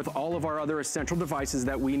 along with all of our other essential devices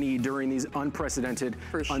that we need during these unprecedented,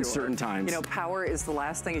 uncertain times. Power is the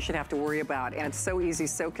last thing you should have to worry about, and it's so easy,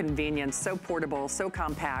 so convenient, so portable, so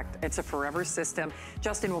compact. It's a forever system.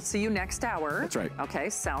 Justin, we'll see you next hour. That's right. Okay,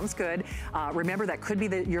 sounds good. Remember, that could be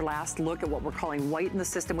your last look at what we're calling white in the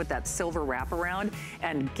system with that silver wraparound,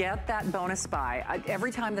 and get that bonus buy.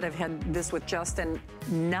 Every time that I've had this with Justin,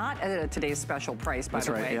 not at today's special price, by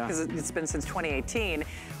the way, because it's been since 2018,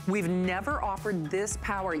 we've never offered this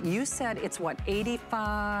power. You said it's what,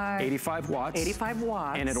 85? 85 watts. 85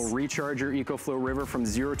 watts. And it'll recharge your EcoFlow River from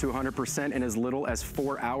 0 to 100% in as little as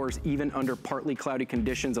 4 hours, even under partly cloudy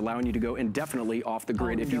conditions, allowing you to go indefinitely off the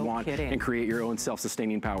grid if you want and create your own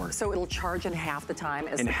self-sustaining power. So it'll charge in half the time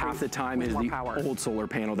as half the time is the old solar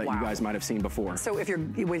panel that you guys might have seen before. So if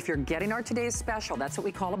you're getting our today's special, that's what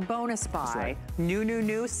we call a bonus buy.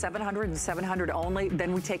 New, 700 and 700 only,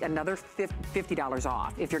 then we take another $50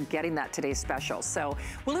 off if you're getting that today's special. So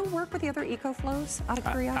will it work with the other EcoFlows, out of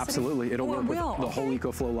curiosity? Absolutely, it'll work with the whole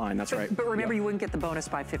EcoFlow line, that's right. But remember, you wouldn't get the bonus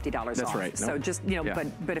buy $50 off. That's right. So just,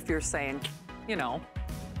 but if you're saying,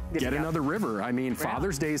 get another river. I mean,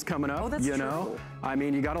 Father's Day is coming up, you know? I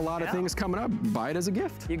mean, you got a lot of things coming up. Buy it as a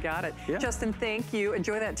gift. You got it. Yeah. Justin, thank you.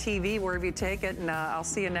 Enjoy that TV wherever you take it, and I'll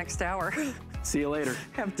see you next hour. See you later.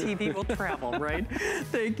 Have TV will travel, right?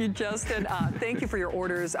 Thank you, Justin. Thank you for your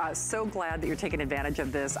orders. So glad that you're taking advantage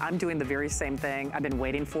of this. I'm doing the very same thing. I've been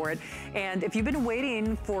waiting for it. And if you've been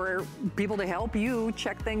waiting for people to help you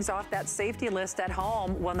check things off that safety list at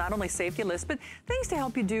home, well, not only safety list, but things to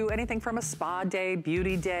help you do anything from a spa day,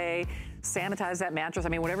 beauty day, sanitize that mattress. I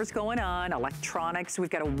mean, whatever's going on, electronics.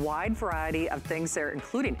 We've got a wide variety of things there,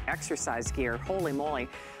 including exercise gear. Holy moly.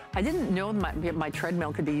 I didn't know my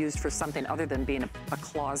treadmill could be used for something other than being a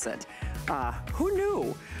closet. Who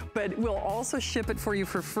knew? But we'll also ship it for you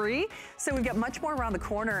for free. So we've got much more around the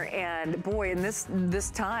corner, and boy, in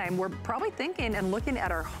this time, we're probably thinking and looking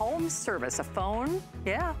at our home service. A phone,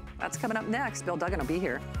 yeah, that's coming up next. Bill Duggan will be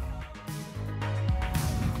here.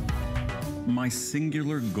 My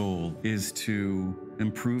singular goal is to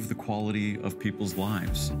improve the quality of people's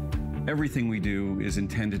lives. Everything we do is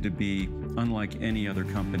intended to be unlike any other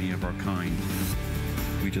company of our kind.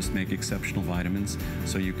 We just make exceptional vitamins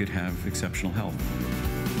so you could have exceptional health.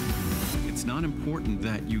 It's not important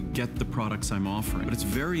that you get the products I'm offering, but it's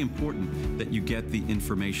very important that you get the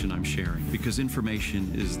information I'm sharing, because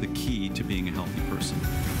information is the key to being a healthy person.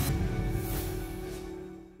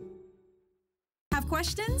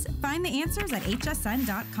 Questions? Find the answers at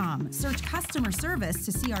hsn.com. Search customer service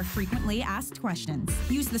to see our frequently asked questions.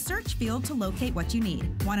 Use the search field to locate what you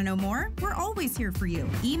need. Want to know more? We're always here for you.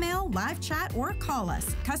 Email, live chat, or call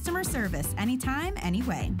us. Customer service, anytime,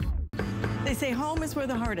 anyway. They say home is where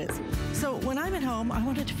the heart is. So when I'm at home, I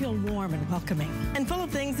want it to feel warm and welcoming and full of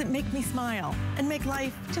things that make me smile and make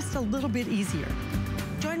life just a little bit easier.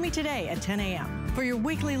 Join me today at 10 a.m. for your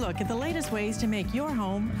weekly look at the latest ways to make your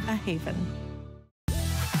home a haven.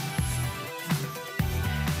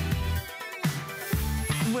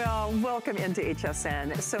 Well, welcome into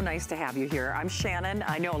HSN. So nice to have you here. I'm Shannon.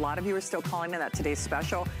 I know a lot of you are still calling in that today's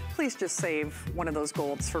special. Please just save one of those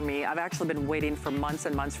golds for me. I've actually been waiting for months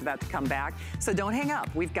and months for that to come back. So don't hang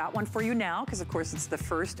up. We've got one for you now because, of course, it's the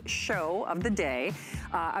first show of the day.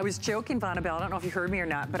 I was joking, Vonabelle, I don't know if you heard me or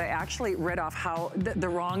not, but I actually read off how the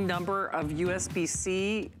wrong number of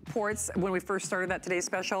USB-C ports when we first started that today's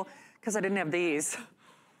special because I didn't have these.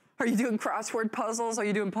 Are you doing crossword puzzles? Are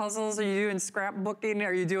you doing puzzles? Are you doing scrapbooking?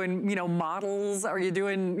 Are you doing, models? Are you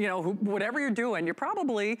doing, whatever you're doing? You're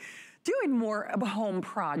probably doing more of home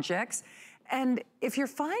projects. And if you're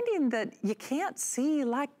finding that you can't see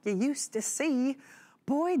like you used to see,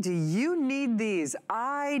 boy, do you need these.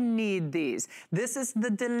 I need these. This is the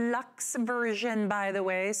deluxe version, by the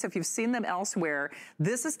way. So if you've seen them elsewhere,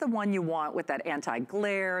 this is the one you want with that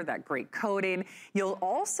anti-glare, that great coating. You'll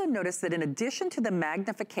also notice that in addition to the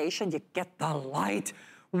magnification, you get the light.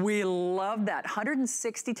 We love that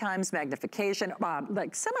 160 times magnification,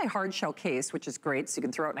 like semi-hard shell case, which is great, so you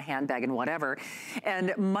can throw it in a handbag and whatever.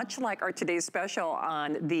 And much like our today's special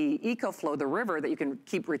on the EcoFlow, the river that you can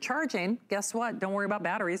keep recharging, guess what? Don't worry about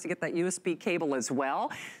batteries. You get that USB cable as well.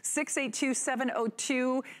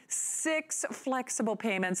 682-702, 6 flexible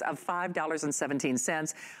payments of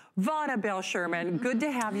 $5.17. Vonabelle Sherman, good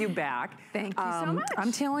to have you back. Thank you so much.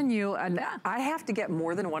 I'm telling you, and I have to get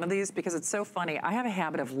more than one of these because it's so funny. I have a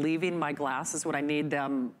habit of leaving my glasses when I need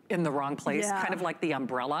them in the wrong place, kind of like the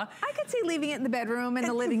umbrella. I could see leaving it in the bedroom, in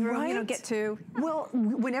the living room, get to. Well,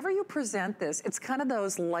 whenever you present this, it's kind of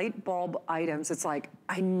those light bulb items. It's like,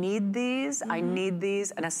 I need these, I need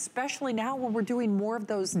these, and especially now when we're doing more of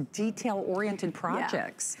those detail-oriented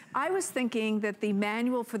projects. Yeah. I was thinking that the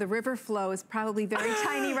manual for the river flow is probably very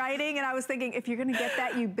tiny writing, and I was thinking, if you're gonna get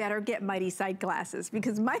that, you better get Mighty Sight glasses,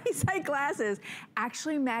 because Mighty Sight glasses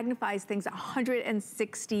actually magnifies things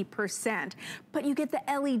 160%. But you get the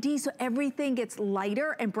LED, so everything gets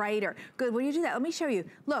lighter and brighter. Good, when you do that, let me show you.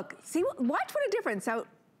 Look, see, watch what a difference. So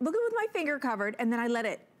look at with my finger covered, and then I let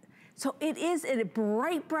it. So it is a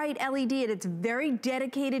bright, bright LED, and it's very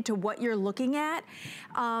dedicated to what you're looking at.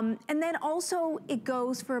 And then also it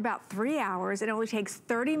goes for about 3 hours. It only takes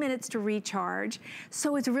 30 minutes to recharge.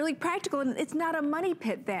 So it's really practical, and it's not a money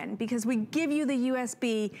pit then, because we give you the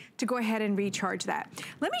USB to go ahead and recharge that.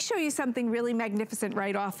 Let me show you something really magnificent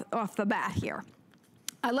right off the bat here.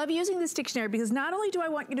 I love using this dictionary because not only do I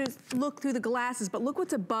want you to look through the glasses, but look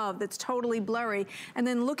what's above that's totally blurry, and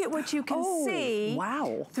then look at what you can see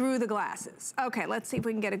through the glasses. Okay, let's see if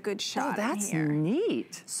we can get a good shot in here. That's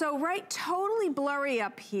neat. So totally blurry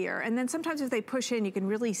up here, and then sometimes if they push in, you can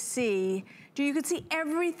really see, you can see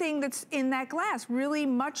everything that's in that glass, really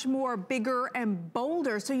much more bigger and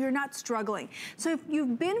bolder, so you're not struggling. So if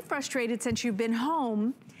you've been frustrated since you've been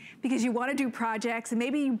home, because you wanna do projects and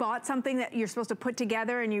maybe you bought something that you're supposed to put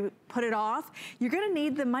together and you put it off, you're gonna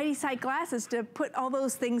need the Mighty Sight glasses to put all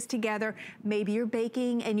those things together. Maybe you're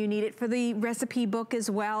baking and you need it for the recipe book as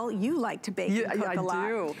well. You like to bake and cook a lot. I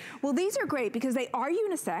do. Well, these are great because they are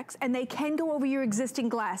unisex and they can go over your existing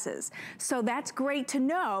glasses. So that's great to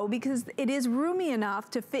know because it is roomy enough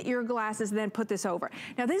to fit your glasses and then put this over.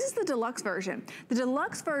 Now this is the deluxe version. The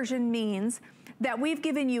deluxe version means that we've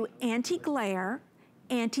given you anti-glare,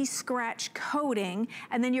 anti-scratch coating,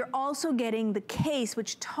 and then you're also getting the case,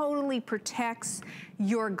 which totally protects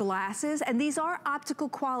your glasses, and these are optical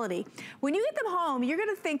quality. When you get them home, you're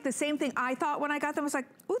gonna think the same thing I thought when I got them. I was like,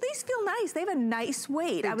 oh, these feel nice. They have a nice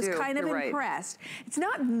weight. I was kind of impressed. It's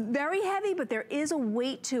not very heavy, but there is a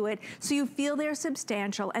weight to it, so you feel they're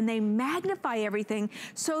substantial, and they magnify everything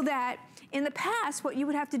so that in the past, what you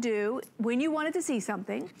would have to do when you wanted to see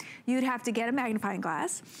something, you'd have to get a magnifying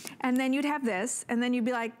glass, and then you'd have this, and then you'd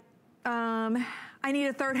be like, I need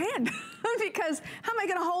a third hand because how am I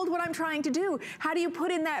gonna hold what I'm trying to do? How do you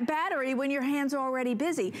put in that battery when your hands are already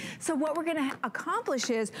busy? So what we're gonna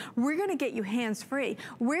accomplish is we're gonna get you hands-free.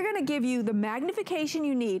 We're gonna give you the magnification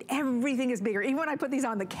you need. Everything is bigger. Even when I put these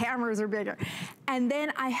on, the cameras are bigger. And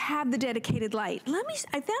then I have the dedicated light.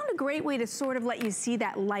 I found a great way to sort of let you see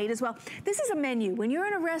that light as well. This is a menu. When you're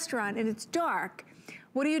in a restaurant and it's dark,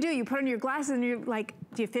 what do? You put on your glasses and you're like,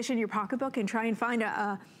 do you fish in your pocketbook and try and find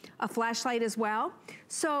a flashlight as well?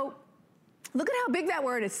 So look at how big that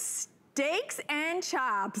word is, steaks and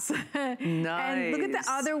chops. Nice. And look at the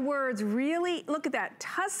other words, really, look at that,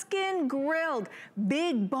 Tuscan grilled,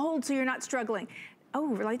 big, bold, so you're not struggling.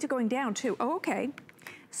 Oh, lights are going down too, oh, okay.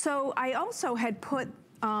 So I also had put,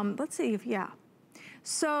 let's see if, yeah.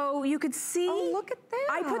 So you could see, oh, look at that.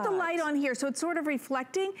 I put the light on here, so it's sort of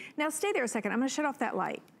reflecting. Now stay there a second, I'm gonna shut off that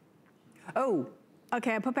light. Oh.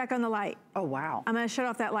 Okay, I put back on the light. Oh, wow. I'm gonna shut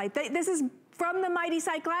off that light. This is from the Mighty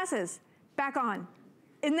Sight glasses. Back on.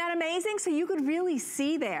 Isn't that amazing? So you could really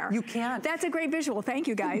see there. You can. That's a great visual, thank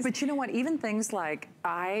you guys. But you know what, even things like,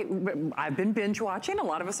 I've been binge watching, a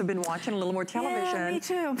lot of us have been watching a little more television. Yeah, me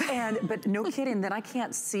too. But no kidding, then I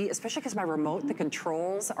can't see, especially because my remote, the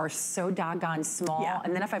controls are so doggone small. Yeah.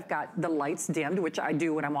 And then if I've got the lights dimmed, which I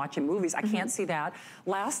do when I'm watching movies, I can't see that.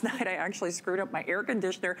 Last night I actually screwed up my air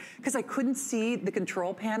conditioner because I couldn't see the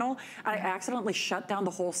control panel. I accidentally shut down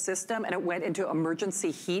the whole system and it went into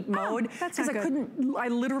emergency heat mode. Because I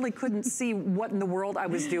literally couldn't see what in the world I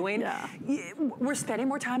was doing. Yeah. We're spending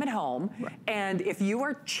more time at home, and if you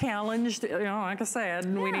are challenged, you know, like I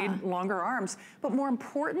said, we need longer arms, but more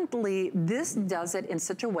importantly, this does it in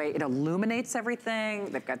such a way, it illuminates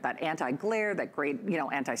everything. They've got that anti-glare, that great, you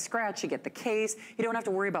know, anti-scratch, you get the case. You don't have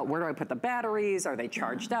to worry about where do I put the batteries, are they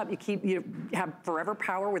charged up? You have forever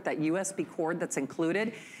power with that USB cord that's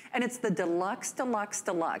included. And it's the deluxe, deluxe,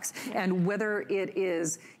 deluxe. And whether it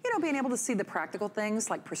is, you know, being able to see the practical things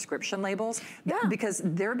like prescription labels, because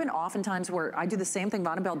there have been often times where I do the same thing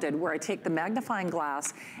Vonabelle did, where I take the magnifying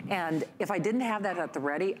glass, and if I didn't have that at the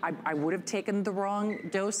ready, I would have taken the wrong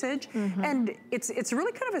dosage. And it's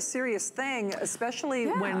really kind of a serious thing, especially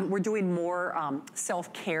when we're doing more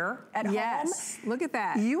self-care at home. Yes, look at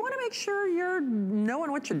that. You wanna make sure you're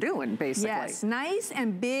knowing what you're doing, basically. Yes, nice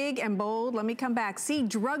and big and bold. Let me come back. See,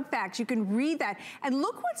 drug facts, you can read that. And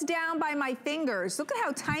look what's down by my fingers. Look at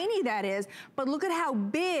how tiny that is, but look at how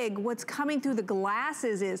big what's coming through the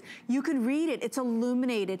glasses is. You can read it, it's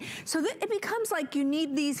illuminated. So it becomes like you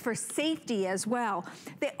need these for safety as well.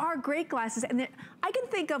 They are great glasses, and I can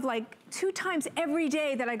think of like 2 times every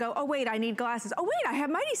day that I go, oh wait, I need glasses. Oh wait, I have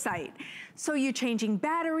Mighty Sight. So you're changing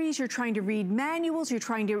batteries, you're trying to read manuals, you're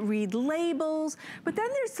trying to read labels, but then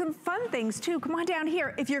there's some fun things too. Come on down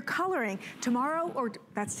here. If you're coloring, tomorrow, or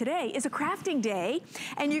that's today, is a crafting day,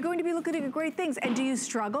 and you're going to be looking at great things. And do you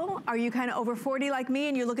struggle? Are you kind of over 40 like me,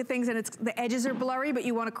 and you look at things and the edges are blurry, but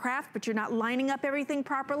you want to craft, but you're not lining up everything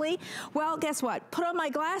properly? Well, guess what? Put on my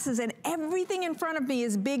glasses and everything in front of me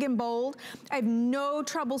is big and bold. I have no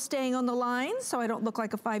trouble staying on the lines, so I don't look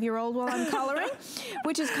like a 5-year-old while I'm coloring,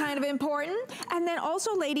 which is kind of important. And then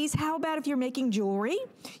also, ladies, how about if you're making jewelry?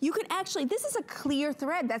 You can actually, this is a clear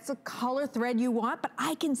thread. That's a color thread you want, but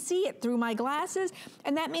I can see it through my glasses,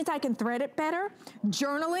 and that means I can thread it better.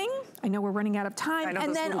 Journaling, I know we're running out of time,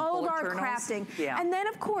 and then all of our crafting. And then,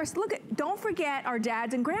 of course, look at, don't forget our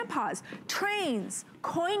dads and grandpas. Trains,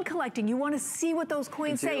 coin collecting. You want to see what those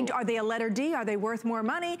coins say. Are they a letter D? Are they worth more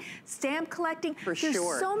money? Stamp collecting. There's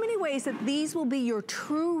so many ways that these will be your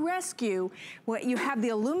true rescue. You have the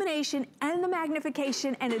illumination and the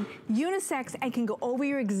magnification and a unisex and can go over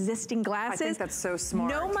your existing glasses. I think that's so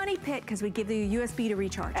smart. No money pit because we give you a USB to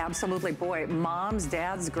recharge. Absolutely. Boy, moms,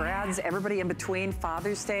 dads, grads, everybody in between,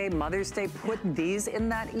 Father's Day, Mother's Day, put these in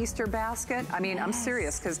that Easter basket. I mean, I'm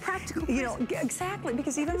serious because, you know, exactly,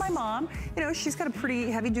 because even my mom, you know, she's got a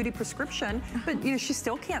pretty heavy duty prescription, but you know, she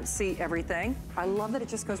still can't see everything. I love that it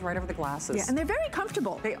just goes right over the glasses. Yeah, and they're very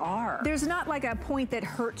comfortable. They are. There's not like a point that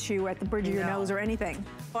hurts you at the bridge of your nose or anything.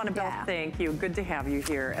 Annabelle, thank you. Good to have you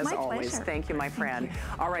here as always. Pleasure. Thank you, my friend.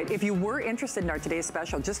 All right, if you were interested in our today's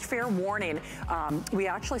special, just fair warning, we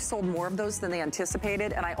actually sold more of those than they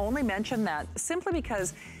anticipated, and I only mention that simply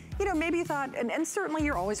because, you know, maybe you thought, and certainly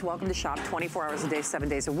you're always welcome to shop 24 hours a day, 7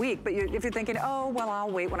 days a week, but if you're thinking, oh, well,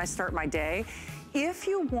 I'll wait when I start my day, if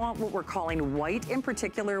you want what we're calling white in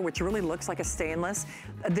particular, which really looks like a stainless,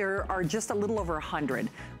 there are just a little over 100.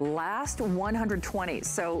 Last 120.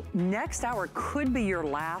 So next hour could be your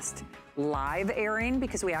last live airing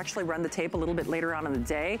because we actually run the tape a little bit later on in the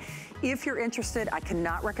day. If you're interested, I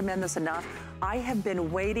cannot recommend this enough. I have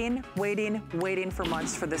been waiting for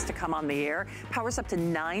months for this to come on the air. Powers up to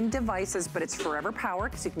 9 devices, but it's forever power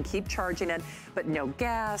because you can keep charging it, but no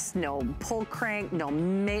gas, no pull crank, no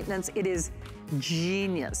maintenance. It is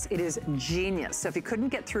genius. It is genius. So if you couldn't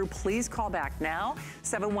get through, please call back now,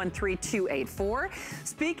 713-284.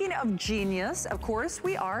 Speaking of genius, of course,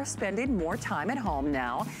 we are spending more time at home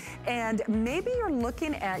now, and maybe you're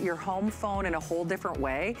looking at your home phone in a whole different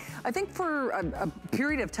way. I think for a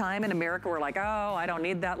period of time in America, we're like, oh, I don't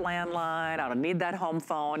need that landline, I don't need that home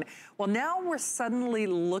phone. Well, now we're suddenly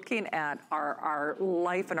looking at our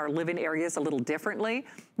life and our living areas a little differently.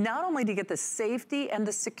 Not only do you get the safety and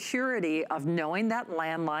the security of knowing that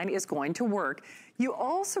landline is going to work, you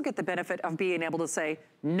also get the benefit of being able to say,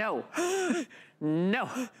 no, no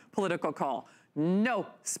political call, no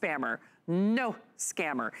spammer, no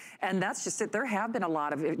scammer. And that's just it. There have been a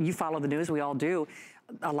lot of, you follow the news, we all do,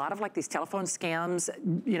 a lot of like these telephone scams,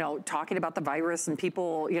 you know, talking about the virus and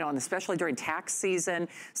people, you know, and especially during tax season.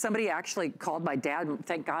 Somebody actually called my dad, and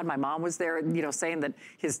thank God my mom was there, you know, saying that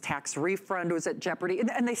his tax refund was at jeopardy.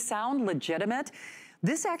 And they sound legitimate.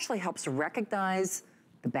 This actually helps recognize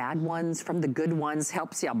the bad ones from the good ones,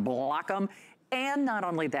 helps you block them. And not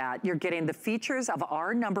only that, you're getting the features of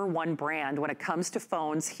our #1 brand when it comes to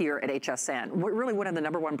phones here at HSN. We're really one of the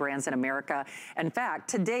 #1 brands in America. In fact,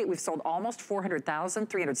 to date, we've sold almost 400,000,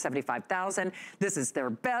 375,000. This is their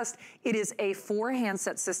best. It is a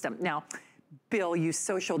 4-handset system. Now, Bill, you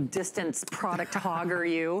social distance product hogger,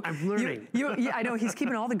 you. I'm learning. Yeah, I know, he's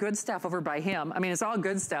keeping all the good stuff over by him. I mean, it's all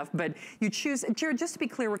good stuff, but you choose, Jared, just to be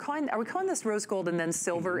clear, are we calling this rose gold and then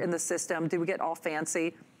silver in the system? Did we get all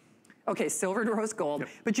fancy? Okay, silver to rose gold,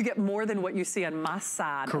 but you get more than what you see on my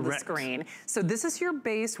side of the screen. So this is your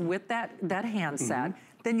base with that handset.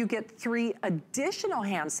 Then you get 3 additional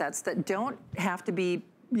handsets that don't have to be,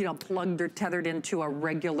 you know, plugged or tethered into a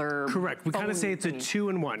regular Correct. We kind of say it's a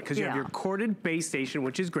 2-in-1 because you have your corded base station,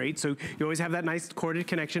 which is great. So you always have that nice corded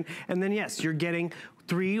connection. And then, yes, you're getting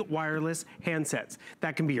 3 wireless handsets.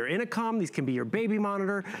 That can be your intercom, these can be your baby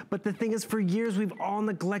monitor, but the thing is, for years we've all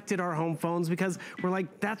neglected our home phones because we're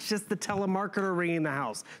like, that's just the telemarketer ringing the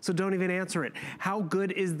house, so don't even answer it. How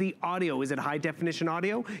good is the audio? Is it high definition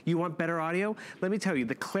audio? You want better audio? Let me tell you,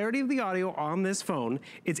 the clarity of the audio on this phone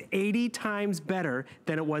is 80 times better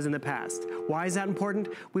than it was in the past. Why is that important?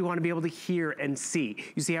 We want to be able to hear and see.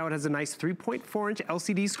 You see how it has a nice 3.4-inch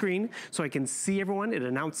LCD screen, so I can see everyone. It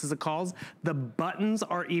announces the calls. The buttons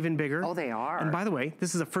are even bigger. Oh, they are. And by the way,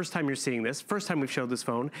 this is the first time you're seeing this, first time we've showed this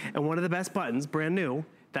phone, and one of the best buttons, brand new,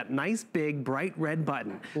 that nice big bright red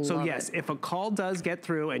button. So yes, if a call does get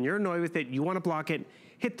through and you're annoyed with it, you want to block it,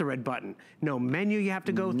 hit the red button. No menu you have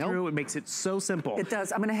to go through. It makes it so simple. It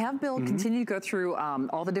does. I'm going to have Bill continue to go through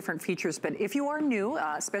all the different features, but if you are new,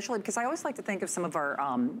 especially because I always like to think of some of our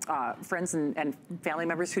friends and family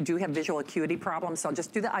members who do have visual acuity problems, so I'll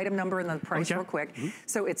just do the item number and the price real quick.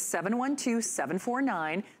 So it's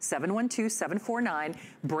 712-749, 712-749,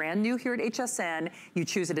 brand new here at HSN. You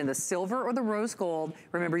choose it in the silver or the rose gold.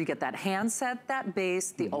 Remember, you get that handset, that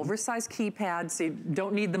base, the oversized keypad, so you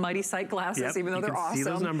don't need the mighty sight glasses, even though they're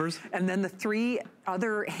awesome. Those numbers. And then the 3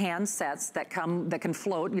 other handsets that can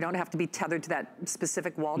float. You don't have to be tethered to that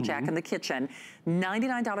specific wall jack in the kitchen.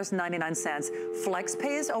 $99.99.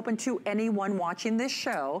 FlexPay is open to anyone watching this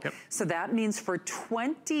show. So that means for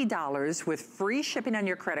 $20 with free shipping on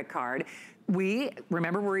your credit card,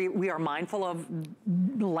 remember, we are mindful of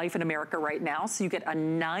life in America right now, so you get a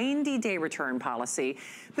 90-day return policy.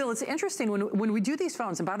 Bill, it's interesting when we do these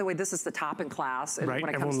phones, and by the way, this is the top in class. Right,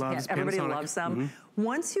 when it comes everybody loves them.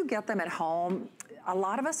 Once you get them at home, a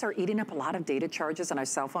lot of us are eating up a lot of data charges on our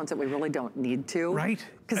cell phones that we really don't need to. Right.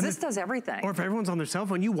 Because this does everything. Or if everyone's on their cell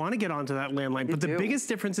phone, you want to get onto that landline. But the biggest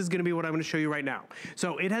difference is going to be what I'm going to show you right now.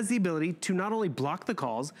 So it has the ability to not only block the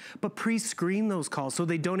calls, but pre-screen those calls so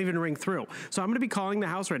they don't even ring through. So I'm going to be calling the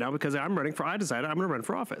house right now because I decided I'm going to run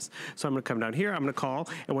for office. So I'm going to come down here, I'm going to call,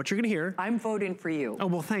 and what you're going to hear. I'm voting for you. Oh,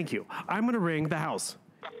 well, thank you. I'm going to ring the house.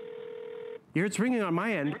 You hear it's ringing on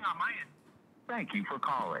my end. Thank you for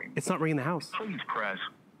calling. It's not ringing the house. Please press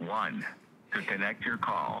 1 to connect your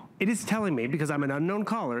call. It is telling me, because I'm an unknown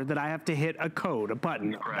caller, that I have to hit a code, a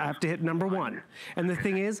button. I have to hit number 1. And the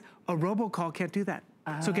thing is, a robocall can't do that.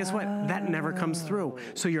 So guess what? That never comes through.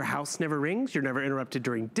 So your house never rings. You're never interrupted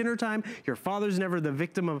during dinner time. Your father's never the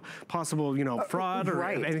victim of possible, fraud or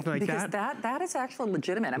anything like that. Because that is actually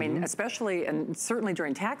legitimate. I mean, especially and certainly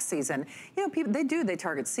during tax season, people they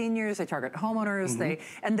target seniors, they target homeowners,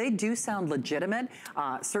 they do sound legitimate.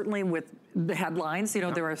 Certainly with the headlines,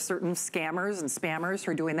 there are certain scammers and spammers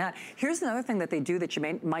who are doing that. Here's another thing that they do that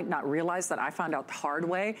you might not realize that I found out the hard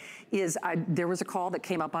way is there was a call that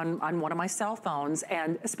came up on one of my cell phones.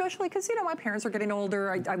 And especially because, my parents are getting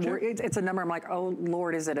older. It's a number. I'm like, oh,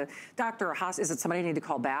 Lord, is it a doctor or a hospital? Is it somebody I need to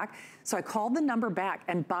call back? So I called the number back.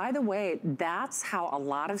 And by the way, that's how a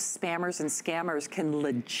lot of spammers and scammers can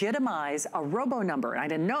legitimize a robo number. And I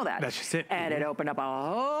didn't know that. That's just it. And it opened up a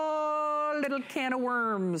whole little can of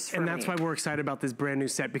worms for me. And that's why we're excited about this brand new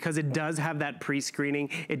set, because it does have that pre-screening.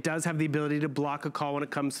 It does have the ability to block a call when it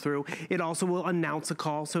comes through. It also will announce a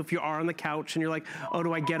call. So if you are on the couch and you're like, oh,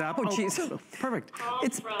 do I get up? Oh, geez. Perfect.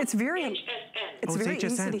 It's very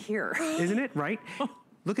easy to hear. Isn't it? Right?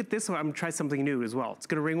 Look at this one. I'm going to try something new as well. It's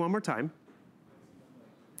going to ring one more time.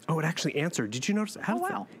 Oh, it actually answered. Did you notice?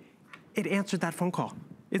 Wow. It answered that phone call.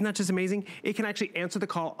 Isn't that just amazing? It can actually answer the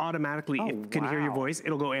call automatically. It can hear your voice.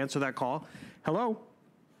 It'll go answer that call. Hello?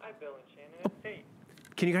 Hi, Bill and Shannon. It's Tate.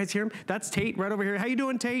 Can you guys hear him? That's Tate right over here. How you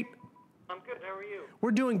doing, Tate? I'm good. How are you?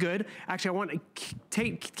 We're doing good. Actually, I want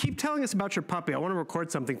Tate, keep telling us about your puppy. I want to record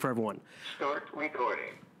something for everyone. Start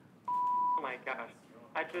recording. Oh my gosh.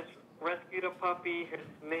 I just rescued a puppy. His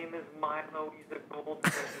name is Milo. He's a golden.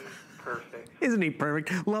 He's perfect. Isn't he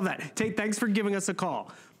perfect? Love that. Tate, thanks for giving us a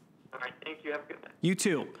call. All right. Thank you. Have a good night. You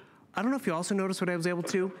too. I don't know if you also noticed what I was able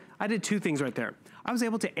to. I did 2 things right there. I was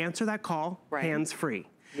able to answer that call hands-free.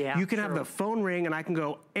 Yeah, you can have the phone ring and I can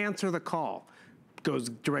go answer the call. Goes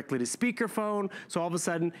directly to speakerphone, so all of a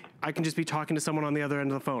sudden I can just be talking to someone on the other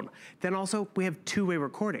end of the phone. Then also we have 2-way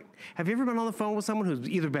recording. Have you ever been on the phone with someone who's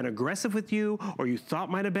either been aggressive with you or you thought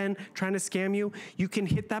might have been trying to scam you? You can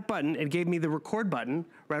hit that button. It gave me the record button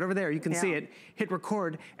right over there. You can see it. Hit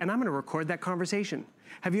record, and I'm going to record that conversation.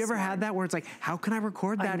 Have you ever had that where it's like, how can I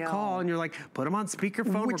record that call? And you're like, put them on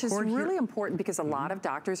speakerphone, Which is really important because a lot of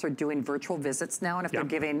doctors are doing virtual visits now, and if they're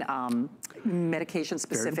giving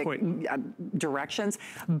medication-specific directions.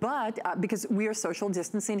 But because we are social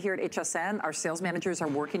distancing here at HSN, our sales managers are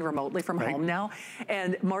working remotely from home now.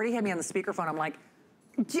 And Marty had me on the speakerphone. I'm like,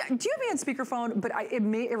 do you have me on speakerphone? But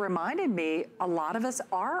it reminded me, a lot of us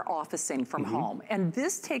are officing from home. And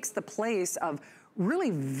this takes the place of really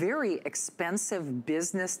very expensive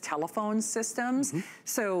business telephone systems.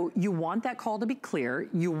 So you want that call to be clear.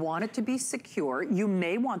 You want it to be secure. You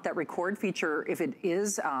may want that record feature if it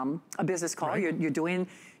is a business call. You're doing,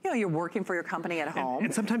 you're working for your company at home.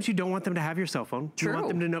 And sometimes you don't want them to have your cell phone. True. You want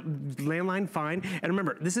them to know landline, fine. And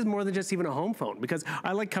remember, this is more than just even a home phone, because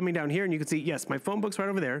I like coming down here and you can see, yes, my phone book's right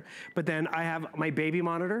over there, but then I have my baby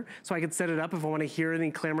monitor, so I can set it up if I want to hear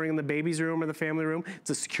anything clamoring in the baby's room or the family room. It's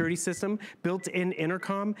a security system, built-in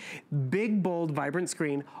intercom, big, bold, vibrant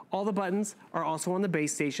screen. All the buttons are also on the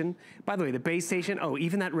base station. By the way, the base station,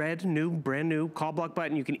 even that red, brand new call block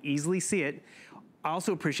button, you can easily see it. I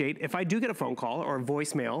also appreciate, if I do get a phone call or a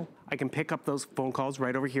voicemail, I can pick up those phone calls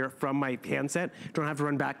right over here from my handset. Don't have to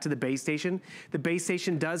run back to the base station. The base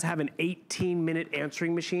station does have an 18-minute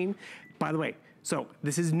answering machine. By the way, so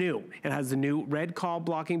this is new. It has the new red call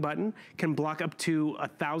blocking button, can block up to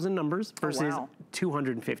 1,000 numbers versus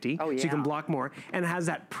 250. So you can block more, and it has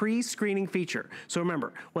that pre-screening feature. So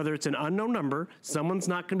remember, whether it's an unknown number, someone's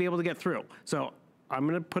not gonna be able to get through. So I'm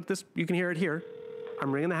gonna put this, you can hear it here.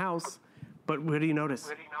 I'm ringing the house. But what do you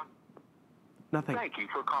notice? Nothing. Thank you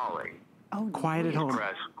for calling. Quiet at home.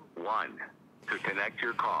 Press 1 to connect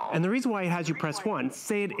your call. And the reason why it has you press 1,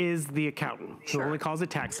 say it is the accountant who only calls at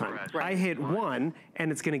tax time. I hit 1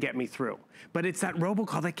 and it's going to get me through. But it's that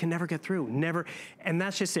robocall that can never get through. Never. And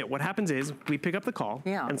that's just it. What happens is we pick up the call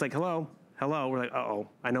and it's like, hello. hello, we're like, uh-oh,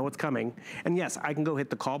 I know what's coming. And yes, I can go hit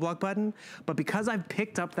the call block button, but because I've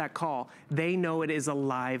picked up that call, they know it is a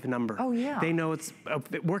live number. Oh, yeah. They know it's a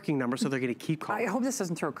working number, so they're gonna keep calling. I hope this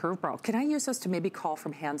doesn't throw a curveball. Can I use this to maybe call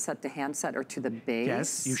from handset to handset or to the base?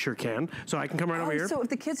 Yes, you sure can. So I can come right over here. So if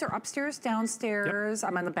the kids are upstairs, downstairs,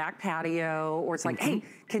 I'm on the back patio, or it's like, hey,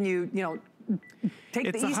 can you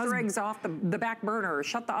take the Easter eggs off the back burner, or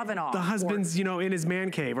shut the oven off. The husband's, in his man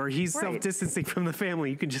cave, or he's self-distancing from the family.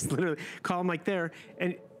 You can just literally call him like there,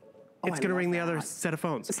 and it's going to ring the other set of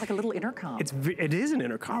phones. It's like a little intercom. It is an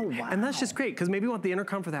intercom. Oh, wow. And that's just great, because maybe you want the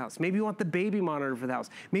intercom for the house. Maybe you want the baby monitor for the house.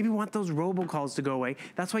 Maybe you want those robocalls to go away.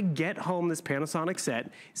 That's why get home this Panasonic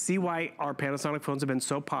set. See why our Panasonic phones have been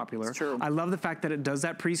so popular. It's true. I love the fact that it does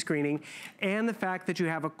that pre-screening, and the fact that you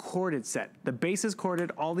have a corded set. The base is corded.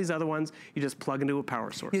 All these other ones, you just plug into a power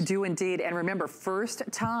source. You do indeed. And remember, first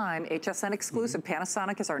time HSN exclusive,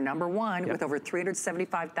 Panasonic is our #1 with over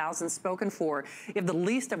 375,000 spoken for. If the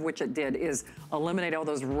least of which it did is eliminate all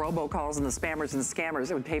those robocalls and the spammers and the scammers,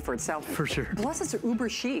 it would pay for itself. For sure. Plus, it's uber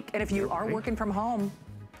chic. And if you are working from home,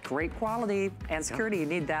 great quality and security, you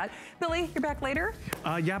need that. Billy, you're back later?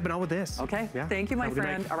 Yeah, but not with this. Okay, yeah. thank you, my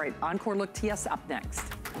friend. All right, Encore Look TS up next.